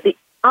information that the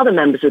other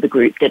members of the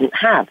group didn't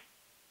have.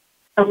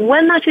 And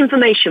when that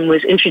information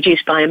was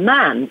introduced by a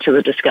man to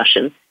the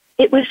discussion,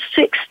 it was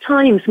 6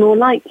 times more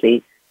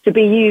likely to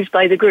be used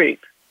by the group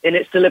in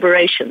its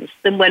deliberations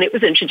than when it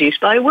was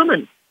introduced by a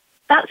woman.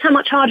 That's how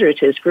much harder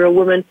it is for a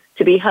woman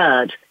to be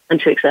heard and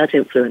to exert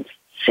influence.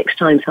 6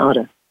 times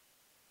harder.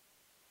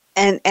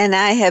 And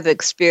I have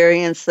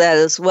experienced that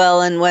as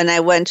well. And when I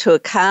went to a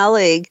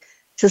colleague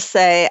to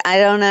say, I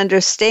don't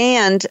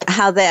understand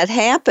how that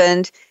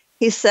happened,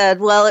 he said,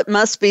 well, it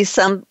must be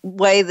some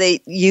way that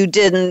you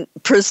didn't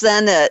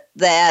present it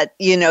that,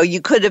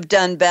 you could have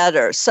done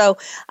better. So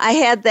I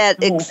had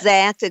that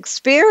exact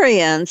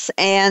experience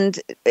and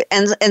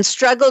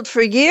struggled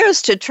for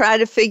years to try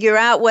to figure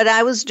out what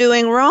I was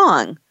doing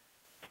wrong.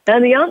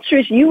 And the answer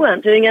is you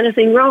weren't doing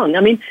anything wrong.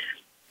 I mean,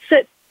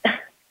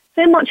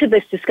 so much of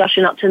this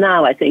discussion up to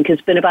now, I think, has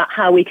been about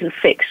how we can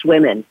fix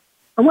women.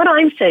 And what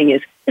I'm saying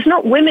is, it's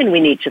not women we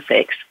need to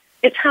fix.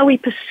 It's how we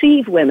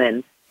perceive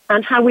women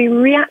and how we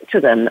react to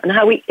them and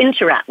how we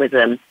interact with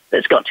them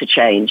that's got to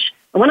change.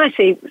 And when I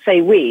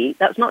say we,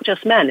 that's not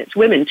just men, it's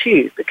women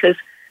too, because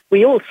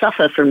we all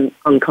suffer from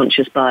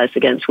unconscious bias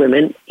against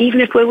women, even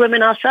if we're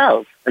women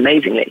ourselves,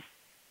 amazingly.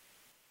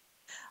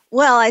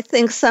 Well, I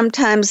think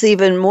sometimes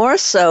even more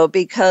so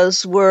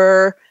because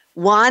we're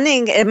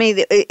wanting,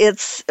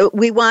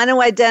 we want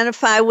to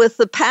identify with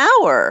the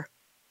power.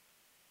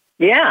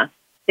 Yeah,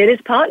 it is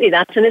partly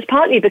that, and it's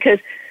partly because,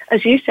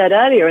 as you said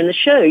earlier in the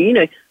show,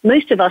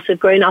 most of us have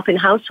grown up in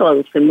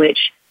households in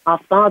which our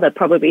father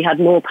probably had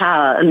more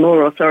power and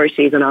more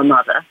authority than our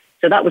mother.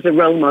 So that was a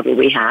role model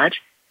we had.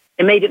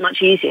 It made it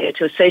much easier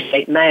to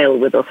associate male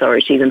with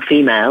authority than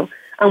female.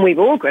 And we've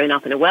all grown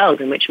up in a world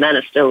in which men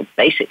are still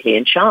basically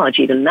in charge.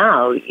 Even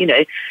now,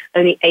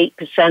 only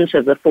 8%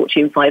 of the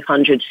Fortune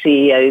 500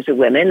 CEOs are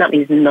women. That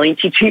means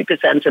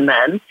 92% are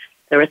men.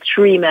 There are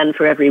 3 men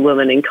for every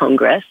woman in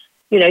Congress.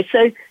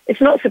 So it's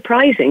not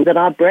surprising that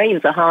our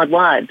brains are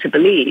hardwired to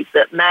believe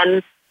that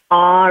men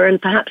are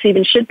and perhaps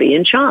even should be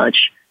in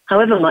charge,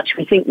 however much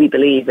we think we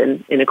believe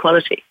in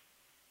equality.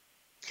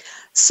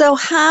 So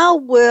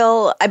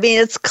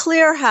it's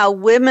clear how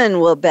women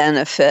will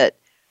benefit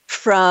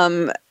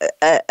from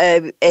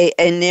a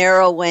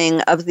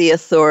narrowing of the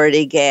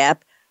authority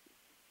gap.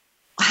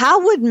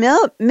 How would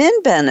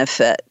men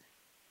benefit?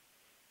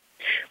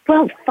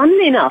 Well,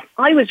 funnily enough,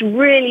 I was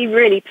really,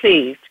 really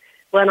pleased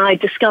when I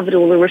discovered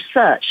all the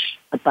research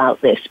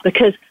about this,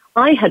 because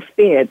I had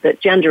feared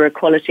that gender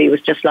equality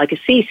was just like a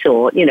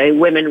seesaw,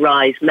 women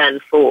rise,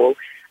 men fall,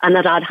 and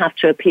that I'd have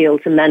to appeal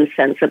to men's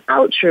sense of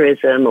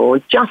altruism or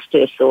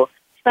justice or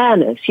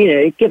fairness,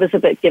 give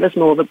us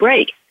more of a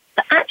break.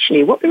 But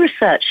actually, what the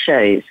research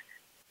shows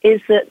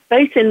is that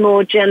both in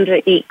more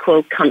gender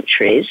equal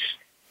countries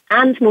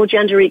and more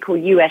gender equal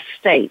US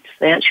states,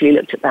 they actually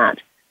looked at that,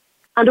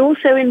 and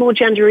also in more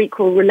gender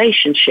equal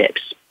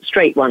relationships,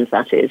 straight ones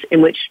that is,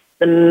 in which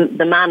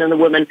the man and the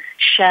woman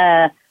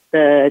share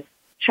the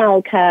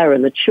childcare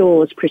and the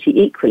chores pretty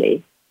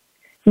equally,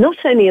 not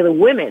only are the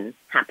women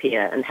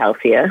happier and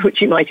healthier, which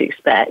you might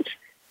expect,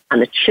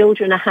 and the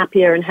children are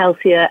happier and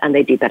healthier, and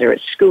they do better at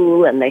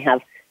school, and they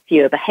have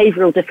fewer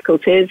behavioral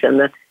difficulties, and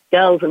the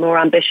girls are more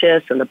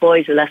ambitious, and the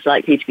boys are less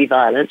likely to be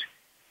violent,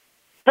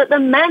 but the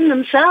men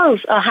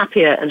themselves are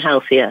happier and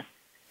healthier.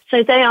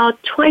 So they are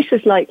twice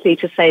as likely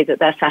to say that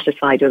they're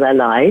satisfied with their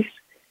lives.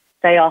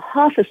 They are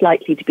half as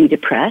likely to be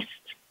depressed.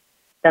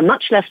 They're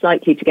much less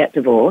likely to get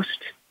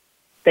divorced.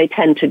 They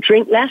tend to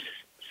drink less,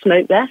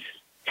 smoke less,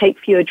 take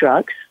fewer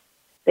drugs.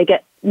 They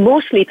get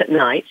more sleep at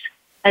night.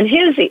 And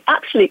here's the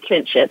absolute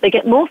clincher. They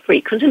get more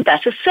frequent and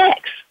better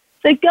sex.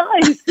 So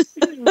guys, this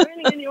is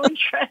really in your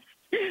interest.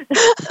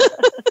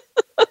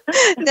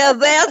 Now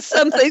that's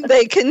something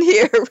they can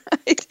hear,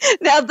 right?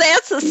 Now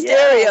that's a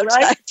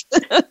stereotype.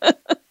 Yeah,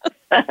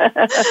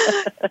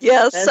 right?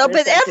 Yes,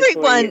 but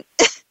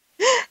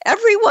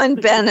everyone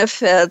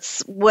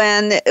benefits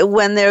when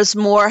there's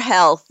more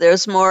health,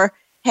 there's more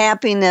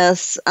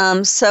happiness.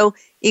 So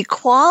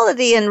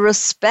equality and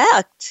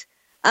respect.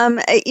 I'm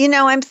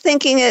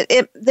thinking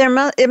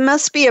it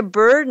must be a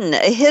burden,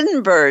 a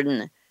hidden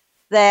burden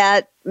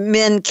that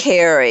men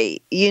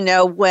carry,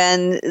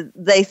 when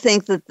they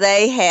think that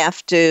they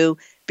have to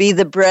be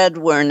the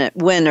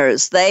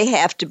breadwinners. They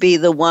have to be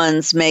the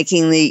ones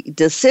making the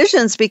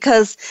decisions,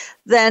 because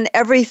then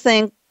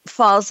everything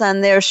falls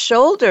on their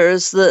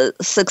shoulders, the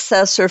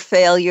success or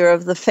failure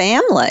of the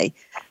family,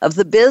 of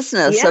the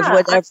business, of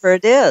whatever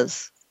it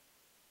is.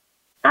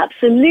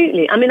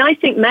 Absolutely. I mean, I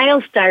think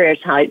male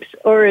stereotypes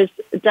are as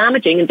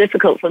damaging and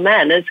difficult for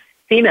men as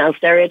female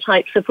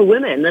stereotypes are for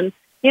women. And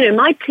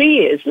my plea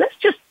is, let's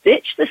just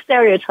ditch the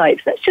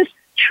stereotypes. Let's just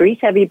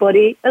treat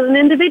everybody as an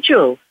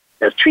individual.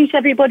 Let's treat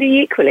everybody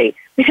equally.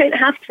 We don't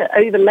have to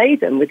overlay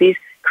them with these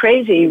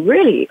crazy,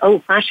 really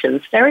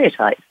old-fashioned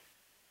stereotypes.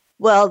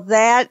 Well,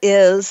 that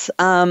is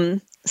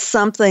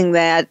something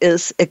that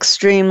is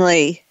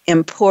extremely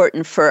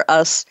important for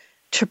us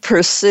to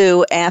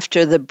pursue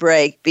after the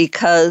break,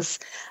 because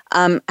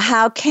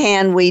how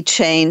can we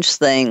change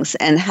things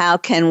and how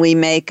can we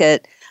make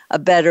it a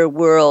better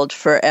world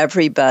for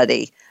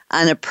everybody?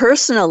 on a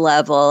personal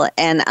level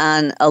and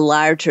on a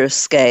larger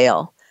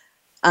scale.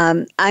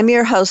 I'm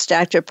your host,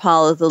 Dr.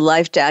 Paula, the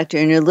Life Doctor,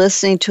 and you're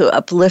listening to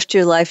Uplift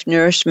Your Life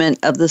Nourishment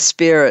of the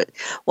Spirit.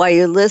 While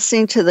you're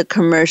listening to the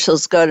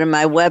commercials, go to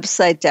my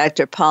website,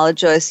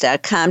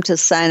 drpaulajoyce.com, to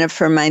sign up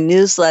for my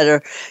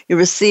newsletter. You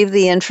receive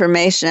the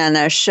information on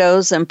our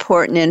shows,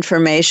 important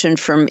information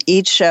from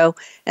each show,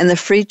 and the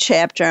free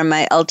chapter on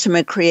my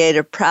ultimate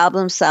creative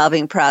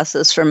problem-solving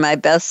process from my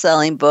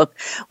best-selling book,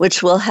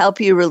 which will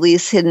help you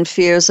release hidden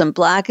fears and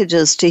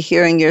blockages to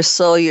hearing your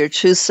soul, your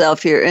true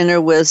self, your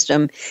inner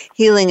wisdom,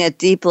 healing at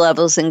deep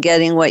levels, and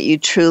getting what you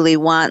truly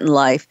want in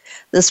life.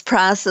 This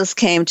process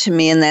came to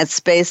me in that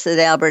space that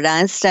Albert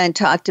Einstein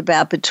talked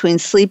about between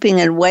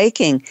sleeping and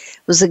waking.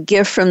 It was a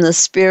gift from the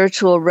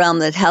spiritual realm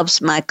that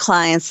helps my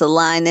clients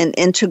align and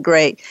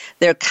integrate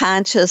their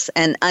conscious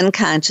and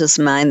unconscious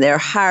mind, their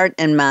heart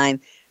and mind,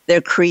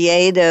 their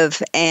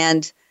creative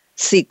and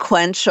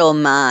sequential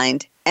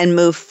mind, and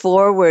move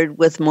forward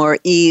with more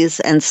ease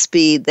and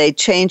speed. They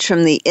change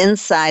from the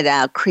inside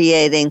out,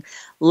 creating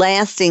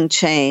lasting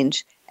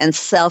change and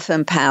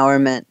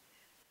self-empowerment.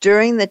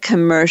 During the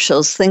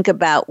commercials, think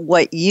about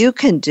what you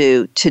can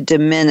do to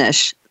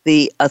diminish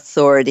the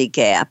authority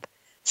gap.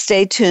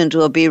 Stay tuned.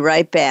 We'll be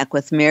right back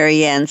with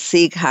Marianne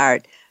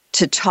Sieghart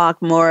to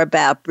talk more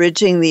about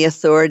bridging the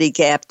authority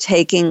gap,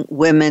 taking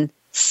women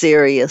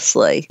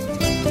seriously.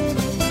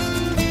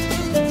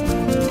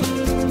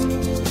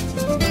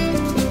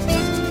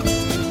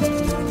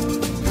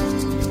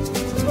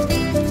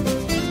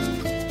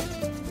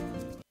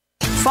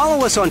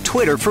 Follow us on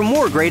Twitter for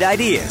more great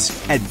ideas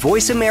at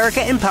Voice America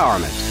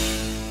Empowerment.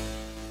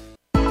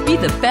 Be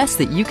the best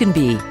that you can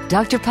be.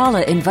 Dr.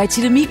 Paula invites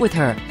you to meet with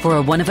her for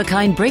a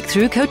one-of-a-kind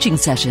breakthrough coaching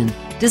session.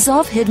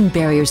 Dissolve hidden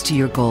barriers to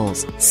your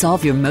goals,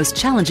 solve your most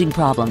challenging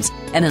problems,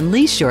 and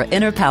unleash your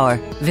inner power.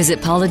 Visit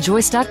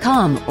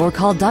paulajoyce.com or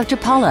call Dr.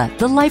 Paula,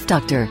 the Life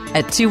Doctor,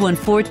 at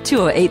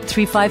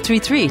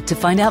 214-208-3533 to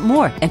find out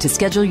more and to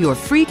schedule your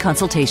free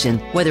consultation.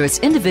 Whether it's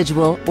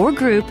individual or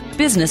group,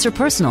 business or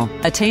personal,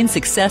 attain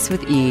success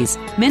with ease.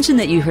 Mention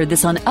that you heard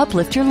this on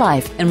Uplift Your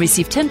Life and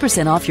receive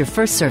 10% off your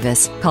first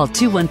service. Call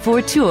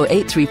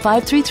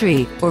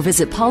 214-208-3533 or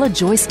visit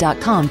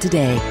paulajoyce.com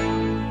today.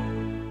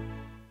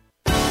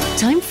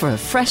 Time for a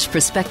fresh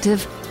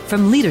perspective.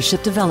 From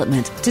leadership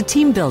development to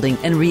team building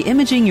and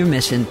re-imaging your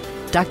mission,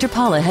 Dr.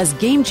 Paula has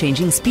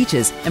game-changing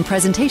speeches and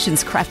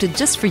presentations crafted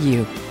just for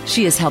you.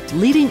 She has helped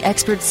leading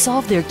experts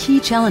solve their key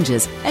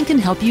challenges and can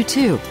help you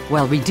too,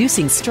 while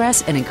reducing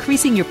stress and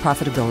increasing your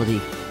profitability.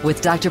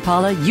 With Dr.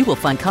 Paula, you will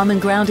find common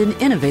ground and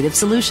innovative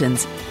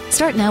solutions.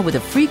 Start now with a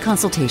free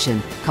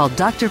consultation. Call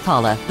Dr.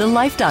 Paula, the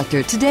Life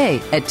Doctor, today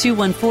at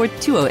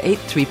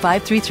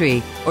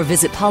 214-208-3533 or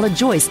visit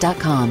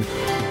paulajoyce.com.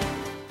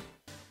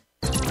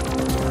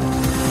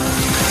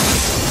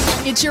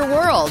 It's your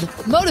world.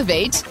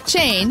 Motivate,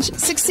 change,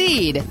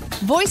 succeed.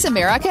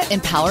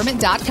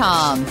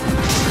 VoiceAmericaEmpowerment.com.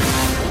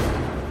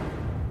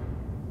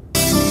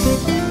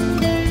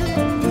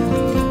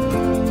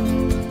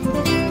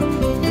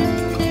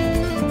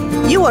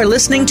 You are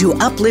listening to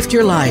Uplift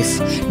Your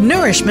Life,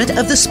 Nourishment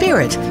of the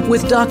Spirit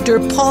with Dr.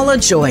 Paula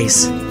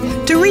Joyce.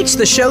 To reach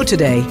the show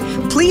today,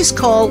 please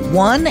call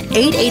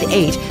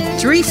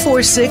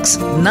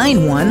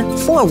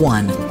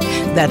 1-888-346-9141.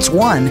 That's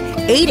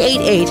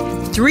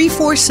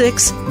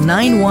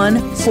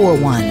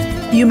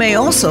 1-888-346-9141. You may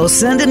also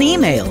send an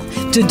email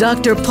to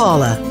Dr.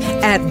 Paula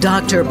at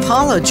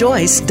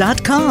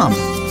drpaulajoyce.com.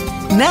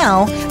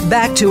 Now,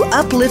 back to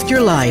Uplift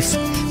Your Life,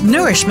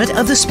 Nourishment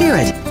of the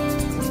Spirit.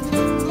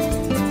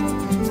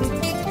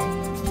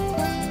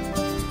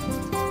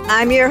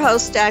 I'm your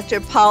host,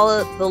 Dr.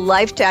 Paula, the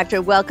Life Doctor.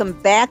 Welcome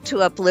back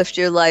to Uplift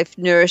Your Life,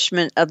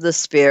 Nourishment of the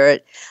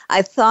Spirit.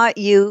 I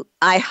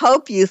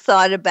hope you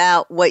thought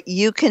about what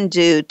you can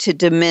do to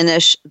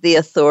diminish the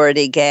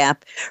authority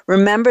gap.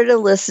 Remember to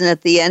listen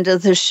at the end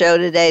of the show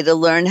today to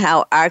learn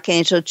how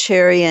Archangel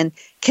Cherian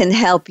can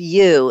help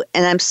you.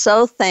 And I'm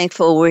so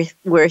thankful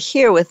we're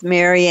here with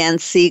Marianne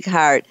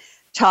Sieghart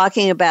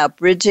talking about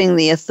bridging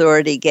the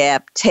authority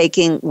gap,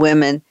 taking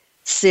women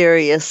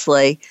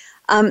seriously.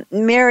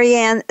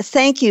 Marianne,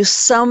 thank you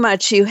so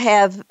much. You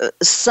have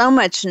so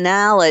much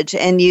knowledge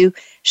and you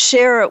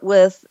share it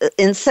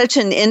in such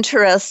an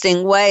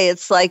interesting way.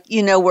 It's like,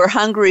 we're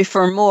hungry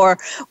for more,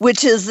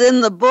 which is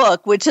in the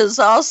book, which is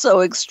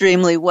also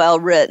extremely well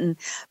written.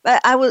 But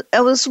I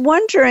was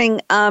wondering,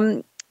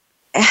 there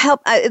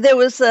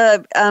was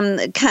a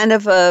kind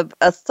of a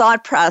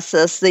thought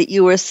process that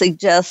you were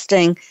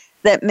suggesting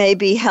that may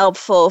be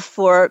helpful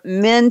for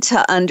men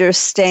to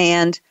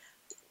understand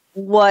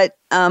what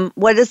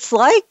it's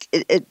like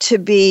to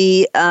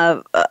be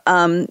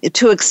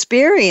to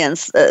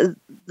experience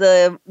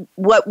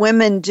what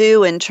women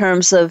do in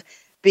terms of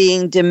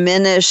being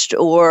diminished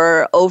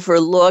or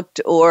overlooked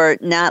or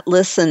not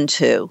listened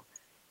to.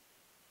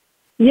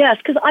 Yes,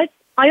 because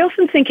I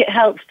often think it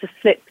helps to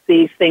flip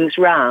these things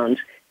round.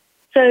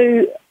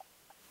 So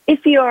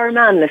if you are a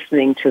man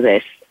listening to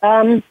this,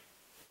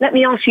 let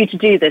me ask you to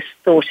do this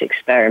thought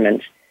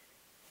experiment.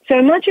 So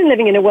imagine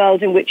living in a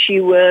world in which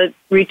you were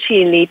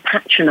routinely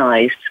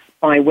patronized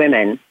by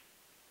women.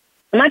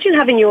 Imagine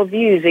having your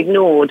views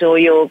ignored or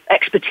your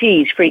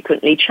expertise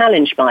frequently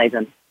challenged by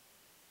them.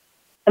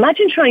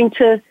 Imagine trying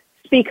to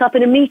speak up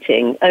in a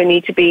meeting only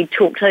to be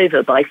talked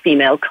over by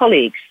female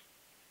colleagues.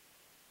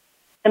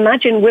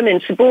 Imagine women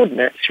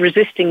subordinates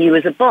resisting you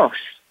as a boss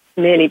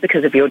merely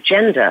because of your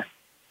gender.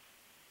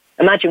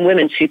 Imagine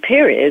women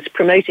superiors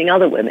promoting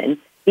other women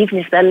even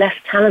if they're less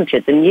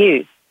talented than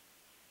you.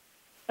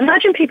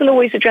 Imagine people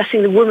always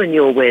addressing the woman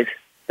you're with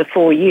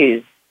before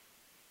you.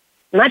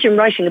 Imagine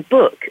writing a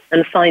book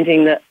and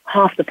finding that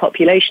half the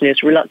population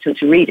is reluctant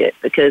to read it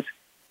because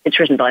it's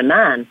written by a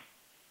man.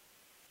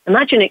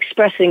 Imagine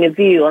expressing a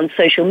view on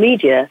social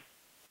media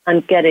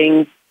and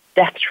getting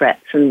death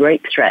threats and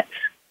rape threats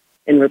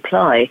in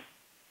reply.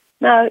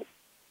 Now,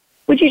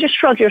 would you just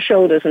shrug your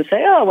shoulders and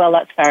say, oh, well,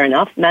 that's fair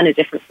enough, men are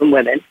different from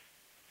women?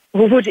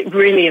 Or would it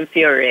really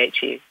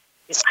infuriate you?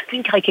 I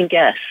think I can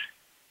guess.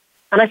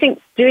 And I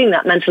think doing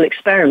that mental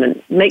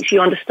experiment makes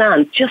you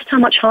understand just how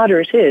much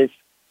harder it is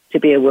to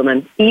be a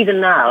woman,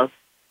 even now,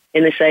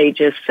 in this age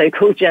of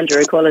so-called gender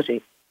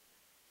equality.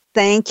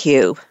 Thank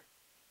you.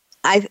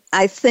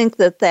 I think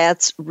that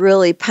that's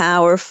really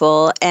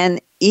powerful. And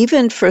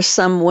even for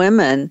some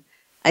women,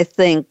 I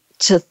think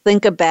to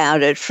think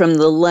about it from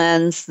the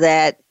lens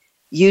that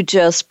you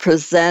just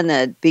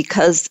presented,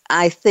 because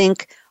I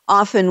think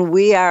often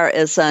we are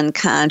as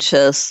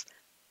unconscious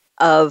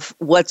of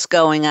what's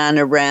going on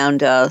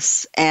around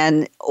us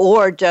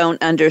or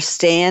don't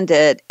understand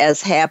it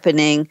as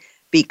happening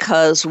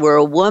because we're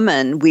a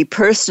woman. We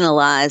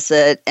personalize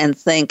it and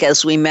think,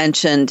 as we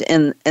mentioned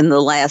in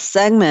the last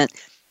segment,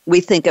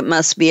 we think it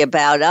must be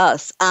about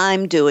us.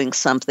 I'm doing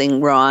something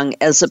wrong,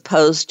 as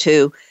opposed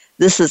to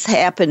this is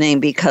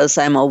happening because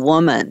I'm a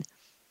woman.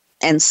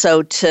 And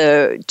so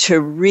to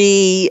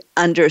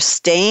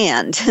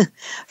re-understand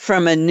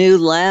from a new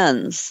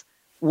lens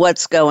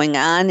what's going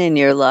on in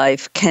your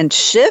life can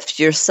shift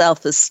your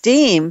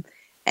self-esteem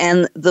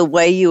and the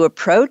way you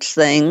approach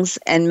things,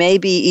 and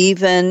maybe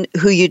even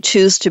who you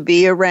choose to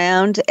be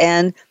around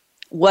and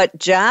what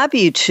job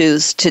you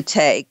choose to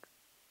take.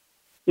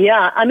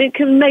 Yeah, I mean, it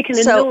can make an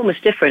enormous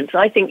difference.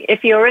 I think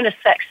if you're in a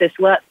sexist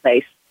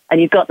workplace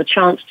and you've got the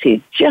chance to,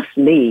 just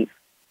leave,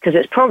 because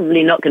it's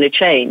probably not going to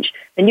change.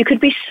 And you could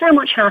be so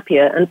much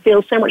happier and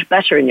feel so much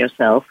better in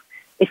yourself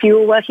if you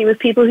were working with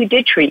people who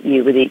did treat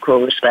you with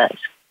equal respect.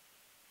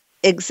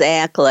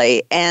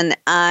 Exactly. And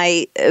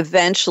I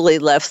eventually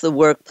left the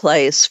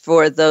workplace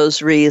for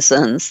those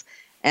reasons.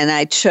 And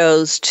I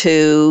chose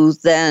to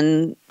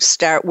then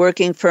start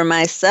working for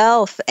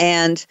myself.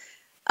 And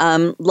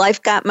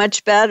life got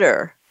much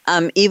better,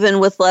 even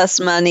with less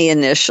money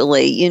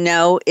initially. You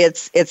know,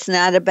 it's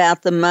not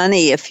about the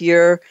money. If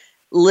you're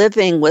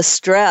living with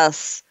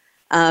stress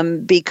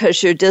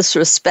because you're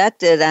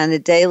disrespected on a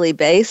daily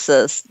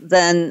basis,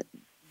 then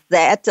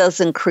that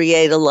doesn't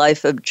create a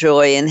life of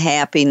joy and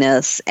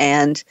happiness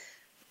and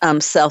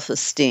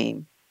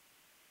self-esteem.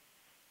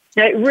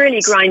 Now, it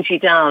really grinds you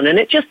down, and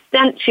it just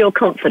dents your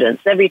confidence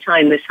every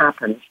time this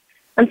happens.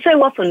 And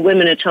so often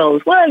women are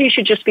told, well, you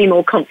should just be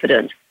more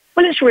confident.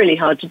 Well, it's really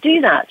hard to do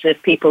that if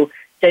people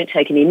don't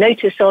take any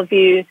notice of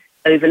you,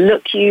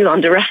 overlook you,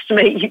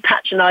 underestimate you,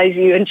 patronize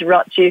you,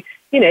 interrupt you.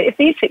 You know, if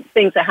these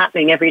things are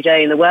happening every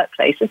day in the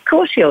workplace, of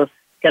course you're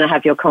going to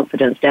have your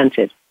confidence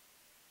dented.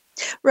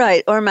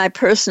 Right. Or my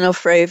personal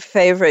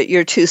favorite,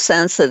 you're too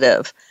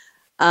sensitive.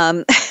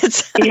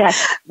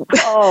 Yes.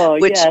 Oh,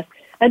 yes.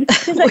 And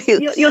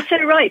you're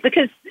so right,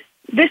 because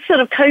this sort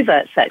of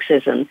covert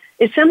sexism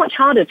is so much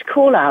harder to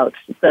call out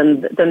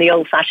than the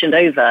old-fashioned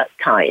overt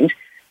kind.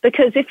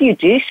 Because if you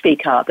do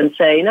speak up and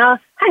say, no,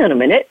 hang on a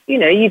minute, you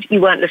know,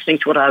 you weren't listening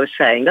to what I was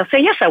saying, they'll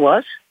say, yes, I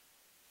was.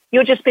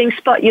 You're just being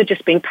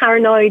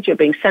paranoid, you're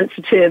being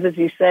sensitive, as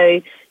you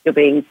say, you're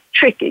being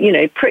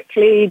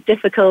prickly,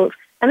 difficult,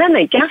 and then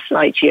they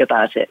gaslight you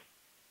about it.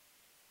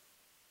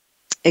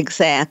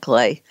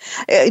 Exactly.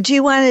 Do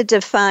you want to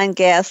define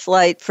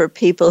gaslight for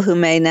people who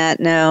may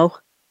not know?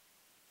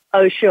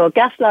 Oh, sure.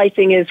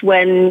 Gaslighting is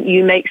when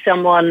you make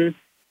someone,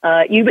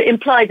 you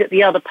imply that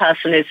the other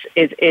person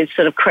is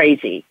sort of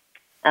crazy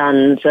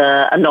and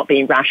not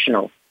being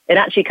rational. It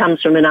actually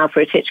comes from an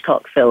Alfred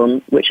Hitchcock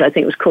film, which I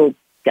think was called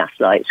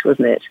Gaslight,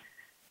 wasn't it?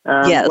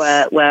 Yes.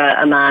 Where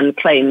a man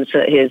claims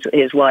that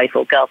his wife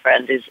or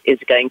girlfriend is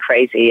going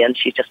crazy and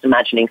she's just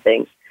imagining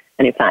things.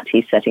 And in fact,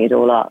 he's setting it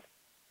all up.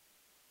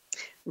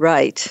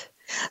 Right.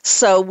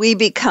 So we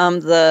become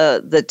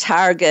the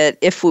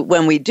target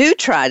when we do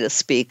try to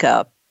speak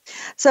up.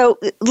 So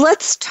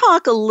let's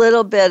talk a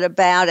little bit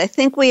about, I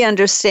think we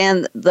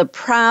understand the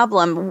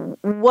problem.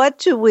 What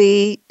do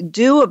we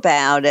do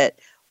about it?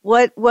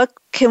 What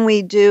can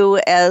we do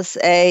as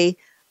a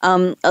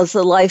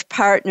life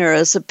partner,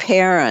 as a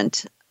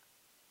parent?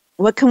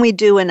 What can we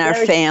do in our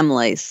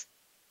families?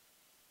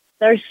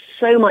 There's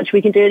so much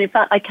we can do. And in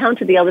fact, I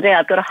counted the other day,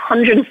 I've got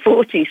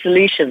 140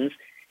 solutions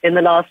in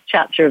the last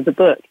chapter of the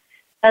book.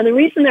 And the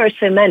reason there are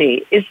so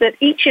many is that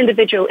each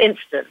individual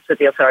instance of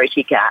the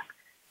authority gap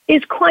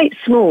is quite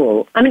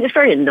small. I mean, it's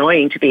very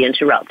annoying to be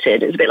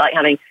interrupted. It's a bit like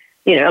having,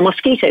 a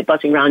mosquito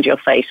buzzing around your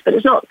face, but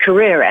it's not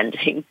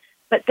career-ending.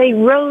 But they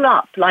roll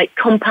up like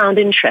compound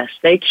interest.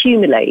 They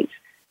accumulate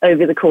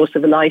over the course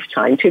of a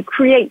lifetime to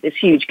create this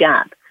huge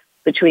gap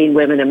between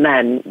women and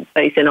men,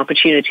 both in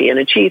opportunity and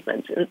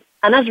achievement.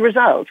 And as a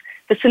result,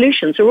 the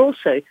solutions are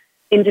also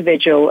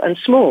individual and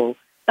small,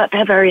 but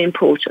they're very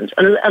important.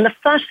 And the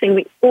first thing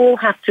we all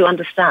have to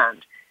understand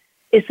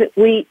is that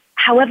we,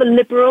 however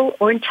liberal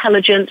or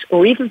intelligent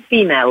or even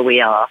female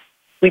we are,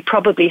 we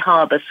probably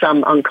harbour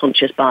some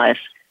unconscious bias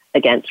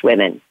against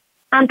women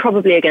and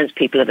probably against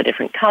people of a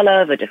different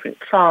colour, of a different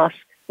class,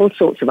 all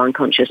sorts of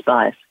unconscious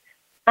bias.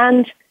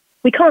 And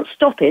we can't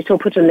stop it or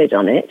put a lid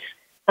on it,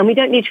 and we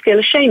don't need to feel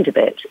ashamed of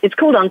it. It's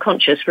called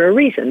unconscious for a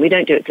reason. We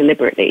don't do it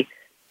deliberately.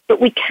 But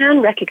we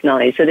can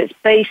recognise that it's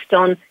based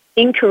on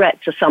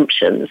incorrect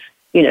assumptions,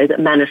 that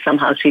men are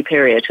somehow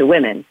superior to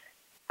women,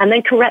 and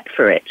then correct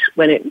for it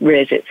when it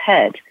rears its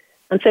head.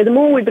 And so the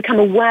more we become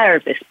aware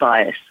of this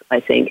bias, I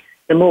think,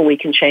 the more we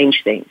can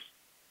change things.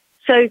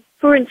 So,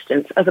 for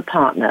instance, as a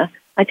partner,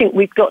 I think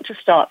we've got to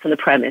start from the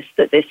premise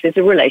that this is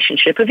a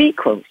relationship of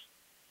equals.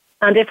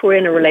 And if we're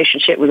in a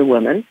relationship with a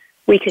woman,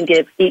 we can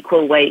give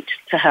equal weight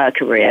to her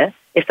career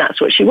if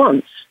that's what she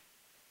wants.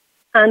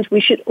 And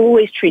we should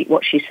always treat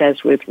what she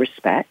says with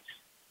respect.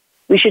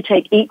 We should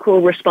take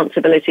equal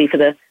responsibility for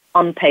the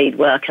unpaid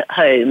work at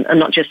home and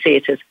not just see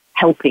it as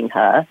helping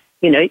her.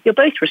 You're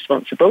both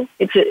responsible.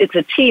 It's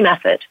a team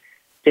effort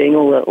doing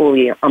all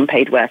the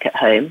unpaid work at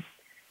home.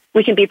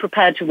 We can be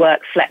prepared to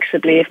work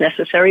flexibly if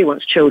necessary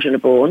once children are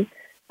born.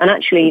 And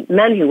actually,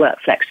 men who work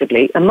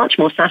flexibly are much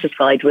more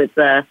satisfied with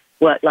their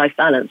work-life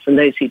balance than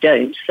those who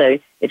don't. So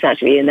it's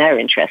actually in their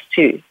interest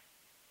too.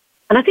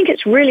 And I think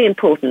it's really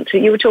important,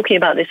 you were talking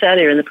about this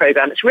earlier in the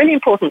program, it's really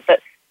important that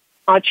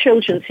our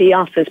children see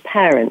us as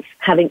parents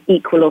having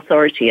equal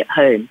authority at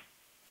home,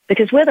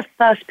 because we're the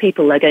first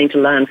people they're going to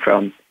learn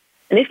from.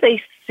 And if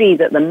they see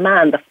that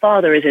the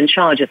father is in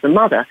charge of the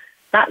mother,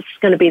 that's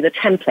going to be the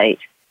template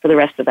for the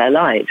rest of their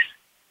lives.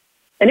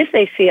 And if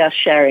they see us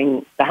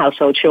sharing the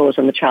household chores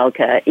and the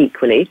childcare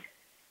equally,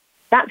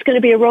 that's going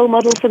to be a role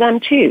model for them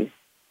too.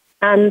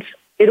 And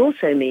it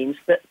also means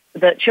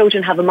that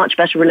children have a much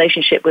better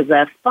relationship with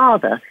their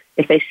father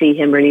if they see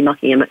him really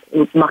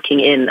mucking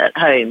in at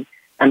home,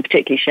 and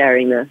particularly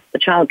sharing the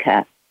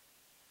childcare.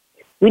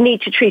 We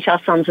need to treat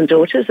our sons and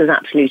daughters as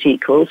absolute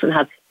equals and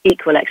have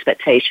equal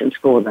expectations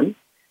for them.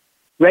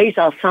 Raise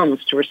our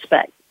sons to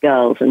respect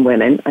girls and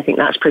women. I think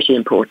that's pretty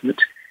important.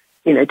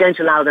 Don't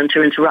allow them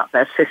to interrupt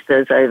their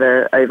sisters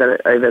over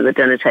the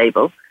dinner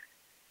table.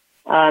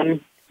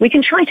 We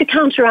can try to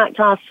counteract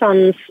our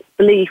sons'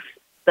 belief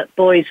that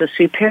boys are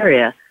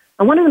superior.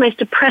 And one of the most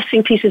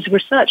depressing pieces of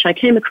research I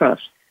came across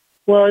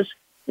was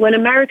when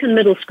American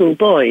middle school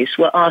boys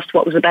were asked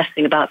what was the best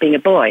thing about being a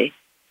boy,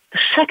 the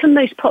second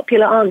most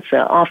popular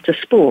answer after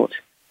sport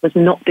was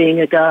not being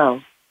a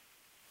girl.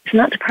 Isn't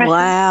that depressing?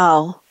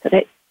 Wow.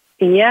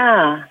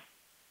 Yeah.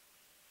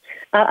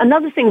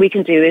 Another thing we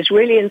can do is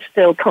really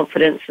instill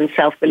confidence and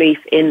self-belief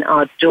in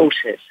our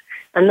daughters.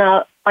 And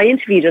now I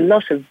interviewed a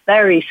lot of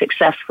very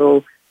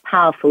successful,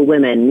 powerful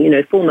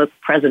women, former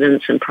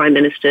presidents and prime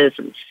ministers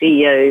and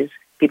CEOs,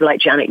 people like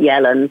Janet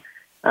Yellen,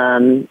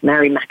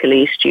 Mary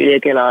McAleese, Julia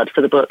Gillard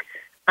for the book.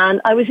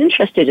 And I was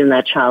interested in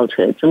their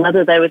childhoods and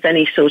whether there was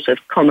any sort of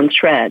common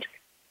thread.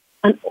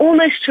 And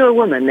almost to a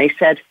woman, they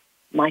said,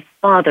 my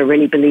father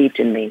really believed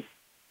in me.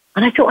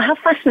 And I thought, how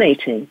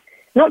fascinating.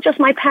 Not just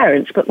my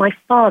parents, but my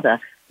father.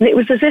 And it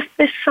was as if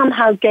this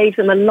somehow gave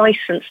them a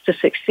license to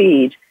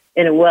succeed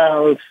in a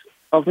world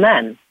of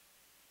men.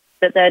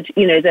 That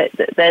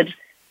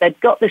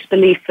they'd got this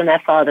belief from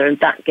their father, and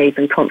that gave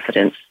them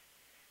confidence.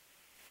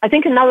 I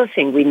think another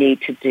thing we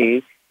need to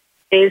do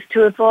is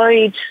to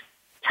avoid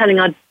telling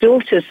our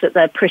daughters that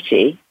they're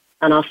pretty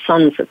and our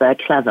sons that they're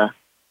clever.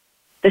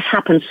 This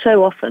happens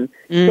so often.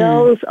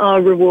 Girls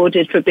are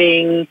rewarded for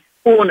being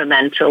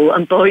ornamental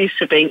and boys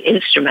for being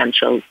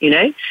instrumental,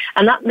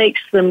 and that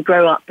makes them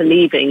grow up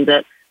believing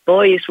that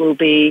boys will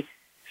be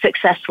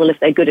successful if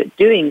they're good at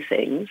doing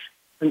things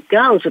and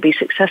girls will be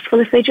successful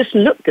if they just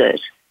look good.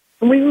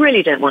 And we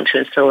really don't want to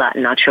instill that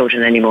in our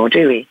children anymore,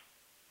 do we?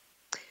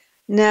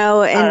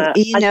 No,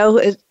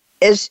 and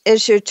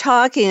as you're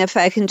talking, if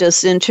I can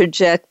just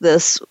interject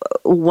this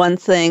one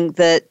thing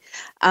that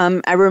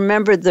I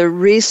remember the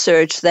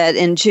research that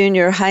in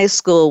junior high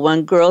school,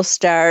 when girls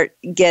start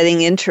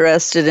getting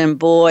interested in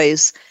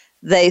boys,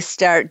 they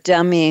start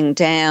dumbing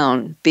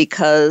down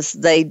because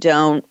they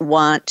don't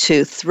want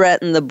to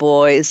threaten the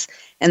boys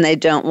and they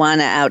don't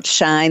want to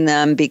outshine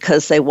them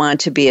because they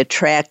want to be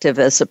attractive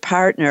as a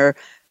partner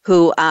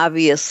who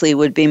obviously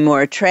would be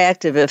more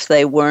attractive if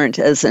they weren't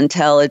as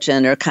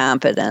intelligent or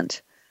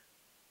competent.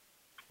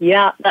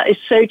 Yeah, that is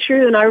so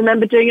true. And I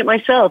remember doing it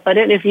myself. I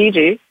don't know if you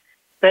do.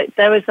 But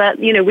there was that,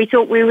 we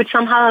thought we would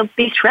somehow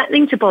be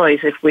threatening to boys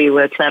if we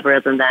were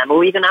cleverer than them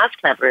or even as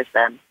clever as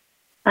them.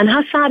 And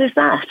how sad is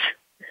that?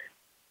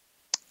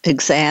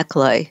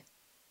 Exactly.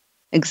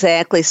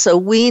 So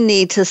we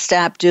need to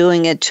stop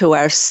doing it to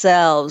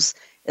ourselves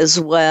as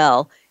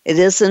well. It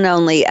isn't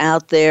only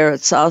out there,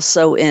 it's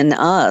also in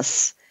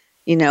us.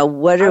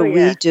 What are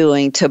we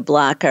doing to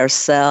block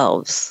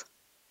ourselves?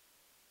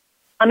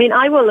 I mean,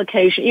 I will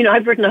occasionally,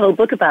 I've written a whole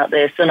book about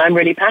this, and I'm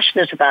really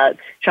passionate about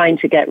trying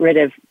to get rid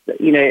of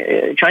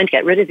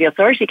the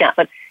authority gap.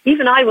 But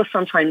even I will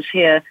sometimes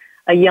hear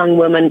a young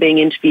woman being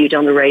interviewed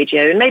on the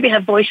radio, and maybe her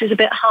voice is a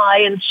bit high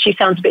and she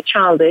sounds a bit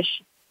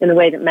childish in a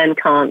way that men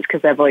can't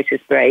because their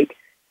voices break.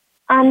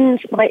 And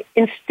my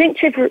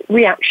instinctive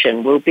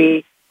reaction will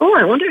be, oh,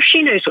 I wonder if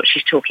she knows what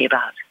she's talking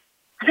about.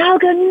 And I'll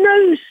go,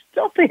 no,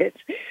 stop it.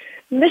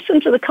 Listen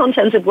to the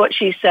content of what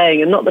she's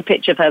saying and not the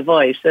pitch of her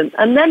voice,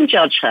 and then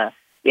judge her.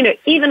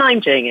 Even I'm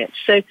doing it.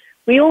 So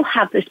we all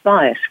have this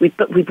bias,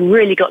 but we've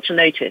really got to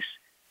notice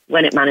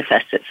when it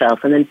manifests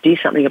itself and then do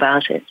something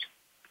about it.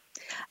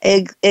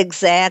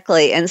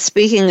 Exactly. And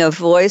speaking of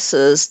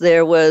voices,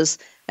 there was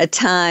a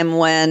time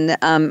when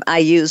I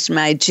used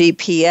my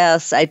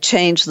GPS. I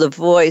changed the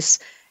voice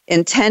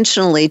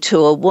intentionally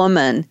to a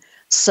woman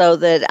so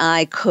that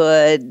I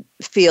could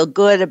feel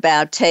good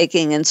about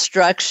taking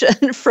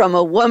instruction from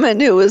a woman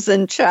who was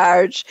in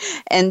charge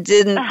and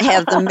didn't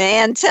have the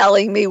man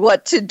telling me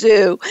what to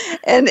do.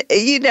 And,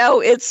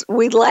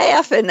 we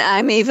laugh, and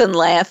I'm even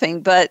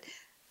laughing, but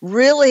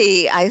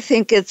really, I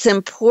think it's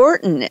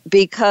important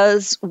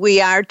because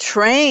we are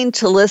trained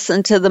to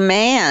listen to the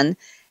man,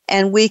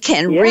 and we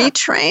can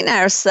retrain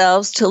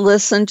ourselves to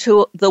listen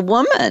to the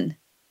woman.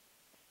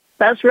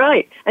 That's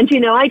right. And,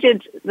 I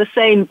did the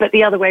same, but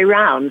the other way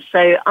around.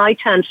 So I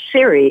turned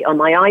Siri on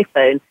my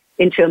iPhone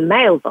into a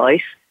male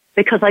voice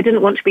because I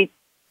didn't want to be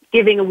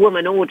giving a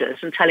woman orders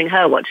and telling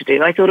her what to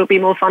do. I thought it would be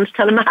more fun to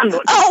tell a man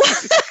what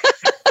to do.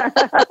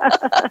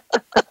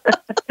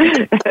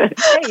 Hey,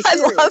 I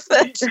love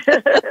it.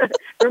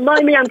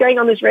 Remind me I'm going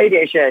on this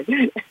radio show.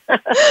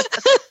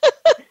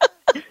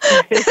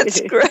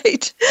 That's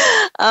great.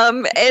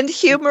 And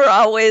humor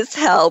always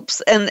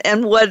helps.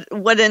 And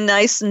what a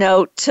nice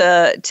note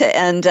to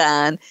end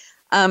on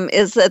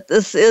is that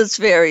this is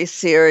very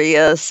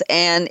serious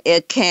and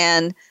it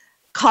can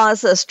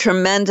cause us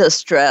tremendous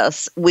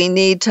stress. We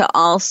need to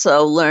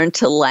also learn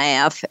to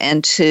laugh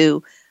and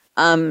to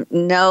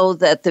know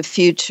that the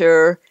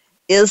future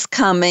is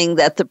coming,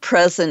 that the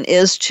present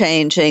is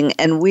changing,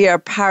 and we are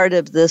part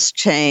of this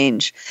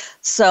change.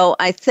 So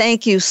I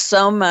thank you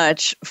so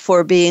much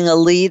for being a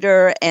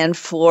leader and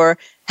for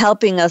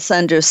helping us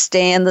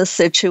understand the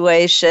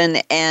situation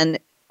and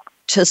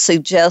to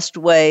suggest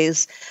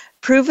ways,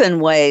 proven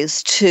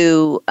ways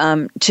to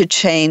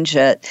change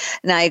it.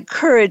 And I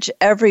encourage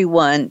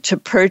everyone to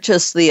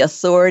purchase The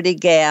Authority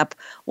Gap,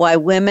 Why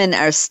Women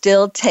Are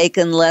Still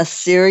Taken Less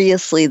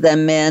Seriously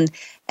Than Men,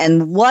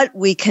 and what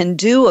we can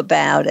do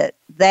about it.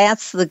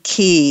 That's the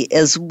key,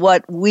 is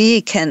what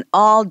we can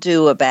all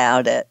do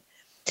about it.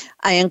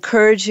 I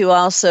encourage you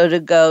also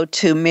to go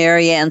to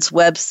Marianne's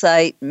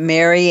website,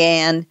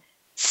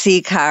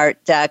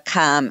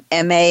 MarianneSieghart.com,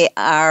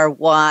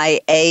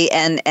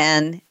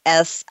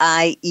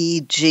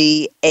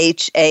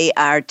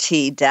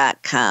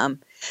 MarianneSieghart.com.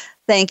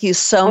 Thank you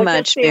so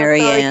much,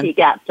 Marianne.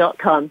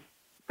 TheAuthorityGap.com.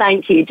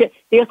 Thank you.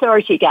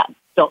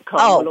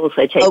 TheAuthorityGap.com will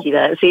also take you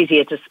there. It's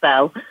easier to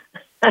spell.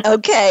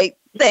 Okay.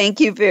 Thank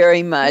you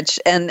very much,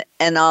 and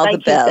all the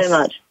best. Thank you so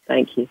much.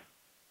 Thank you.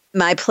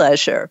 My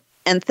pleasure.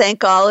 And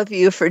thank all of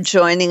you for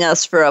joining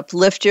us for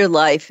Uplift Your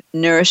Life,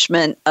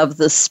 Nourishment of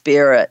the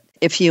Spirit.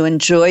 If you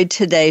enjoyed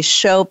today's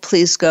show,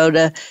 please go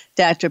to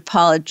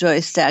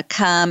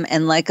drpaulajoyce.com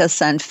and like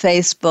us on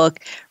Facebook,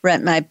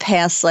 rent my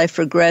past life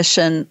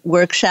regression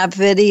workshop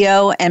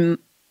video, and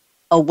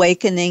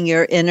Awakening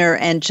Your Inner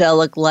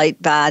Angelic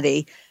Light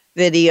Body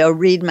video,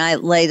 read my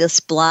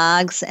latest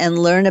blogs, and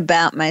learn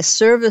about my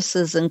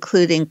services,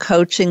 including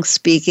coaching,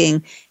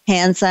 speaking,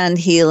 hands-on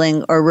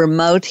healing, or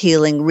remote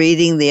healing,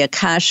 reading the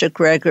Akashic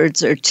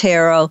Records or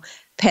Tarot,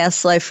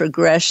 past life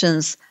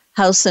regressions,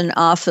 house and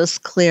office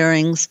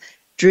clearings,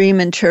 dream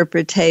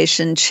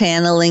interpretation,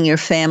 channeling your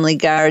family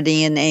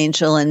guardian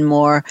angel, and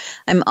more.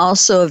 I'm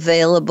also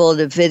available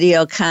to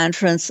video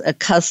conference, a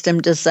custom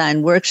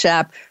design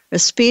workshop, a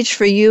speech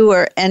for you,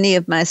 or any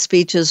of my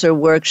speeches or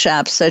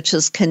workshops, such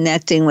as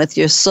connecting with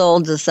your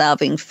soul,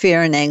 dissolving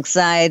fear and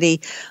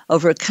anxiety,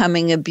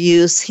 overcoming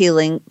abuse,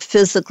 healing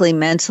physically,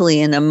 mentally,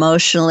 and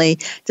emotionally,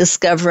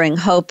 discovering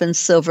hope and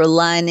silver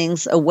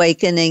linings,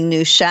 awakening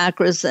new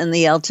chakras, and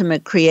the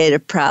ultimate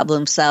creative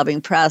problem-solving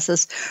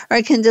process. Or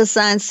I can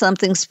design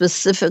something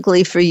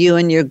specifically for you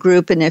and your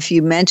group, and if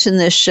you mention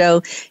this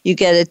show, you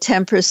get a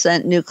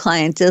 10% new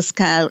client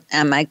discount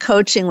on my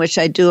coaching, which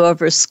I do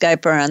over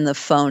Skype or on the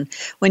phone.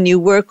 When you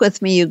work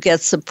with me, you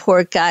get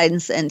support,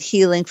 guidance, and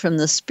healing from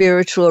the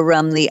spiritual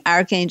realm. The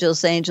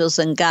archangels, angels,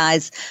 and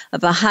guides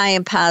of a high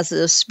and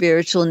positive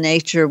spiritual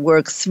nature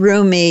work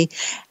through me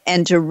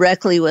and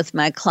directly with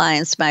my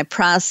clients. My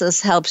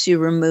process helps you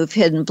remove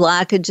hidden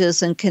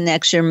blockages and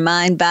connects your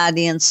mind,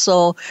 body, and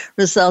soul,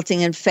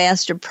 resulting in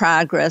faster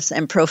progress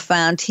and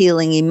profound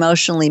healing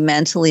emotionally,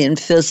 mentally, and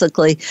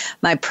physically.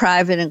 My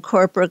private and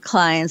corporate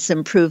clients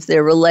improve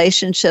their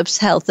relationships,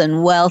 health,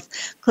 and wealth.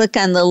 Click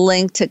on the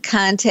link to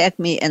contact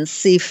me and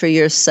see for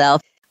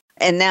yourself.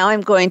 And now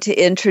I'm going to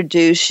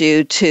introduce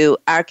you to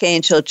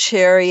Archangel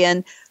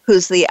Cherian,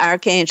 who's the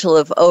archangel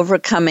of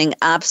overcoming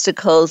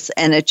obstacles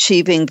and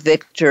achieving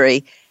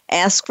victory.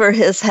 Ask for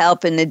his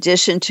help in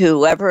addition to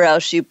whoever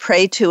else you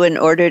pray to in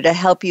order to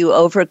help you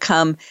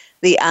overcome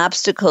the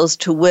obstacles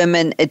to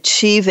women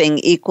achieving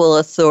equal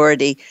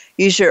authority.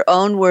 Use your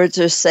own words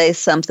or say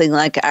something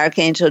like,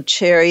 Archangel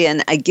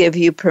Cherian, I give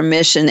you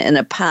permission in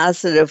a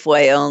positive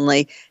way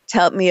only to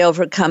help me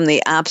overcome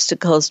the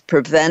obstacles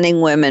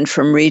preventing women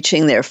from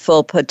reaching their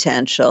full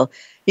potential.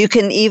 You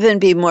can even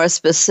be more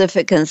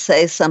specific and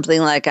say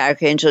something like,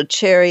 Archangel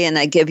Cherian,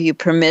 I give you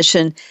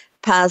permission,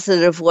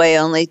 positive way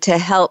only, to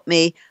help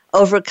me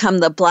overcome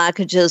the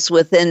blockages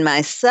within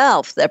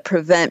myself that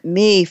prevent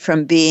me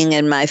from being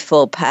in my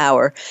full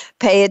power.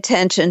 Pay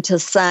attention to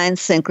signs,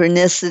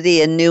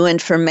 synchronicity, and new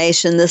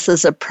information. This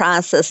is a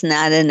process,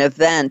 not an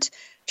event.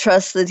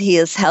 Trust that he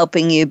is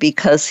helping you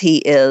because he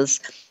is.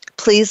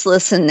 Please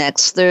listen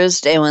next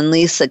Thursday when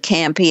Lisa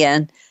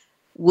Campion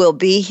will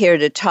be here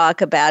to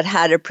talk about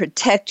how to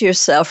protect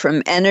yourself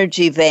from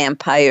energy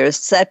vampires,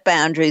 set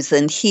boundaries,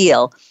 and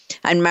heal.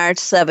 On March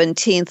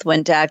 17th,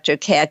 when Dr.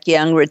 Kat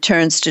Young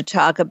returns to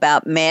talk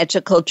about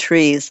Magical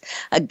Trees,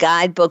 a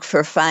guidebook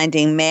for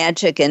finding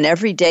magic in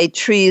everyday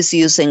trees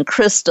using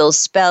crystals,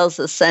 spells,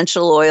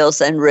 essential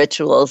oils, and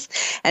rituals.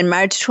 And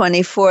March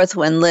 24th,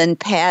 when Lynn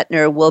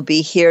Patner will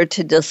be here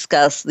to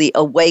discuss the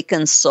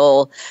awakened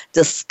soul,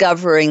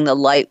 discovering the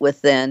light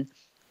within.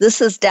 This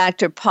is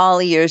Dr.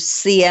 Paula, your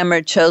CM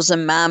or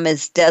chosen mom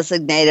is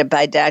designated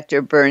by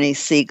Dr. Bernie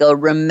Siegel.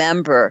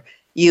 Remember,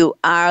 you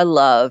are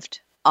loved.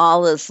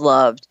 All is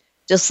loved.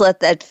 Just let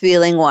that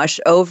feeling wash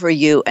over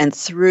you and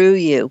through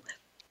you.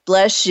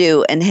 Bless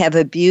you and have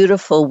a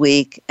beautiful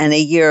week and a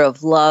year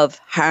of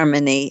love,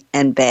 harmony,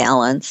 and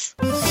balance.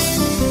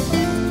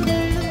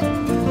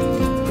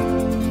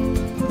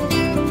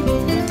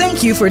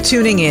 Thank you for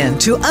tuning in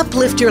to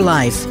Uplift Your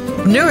Life,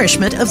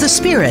 Nourishment of the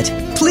Spirit.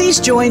 Please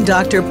join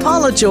Dr.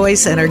 Paula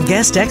Joyce and her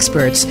guest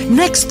experts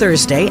next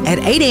Thursday at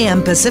 8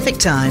 a.m. Pacific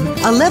Time,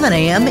 11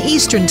 a.m.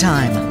 Eastern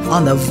Time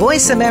on the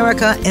Voice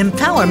America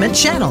Empowerment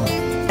Channel.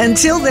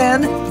 Until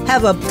then,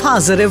 have a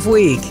positive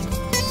week.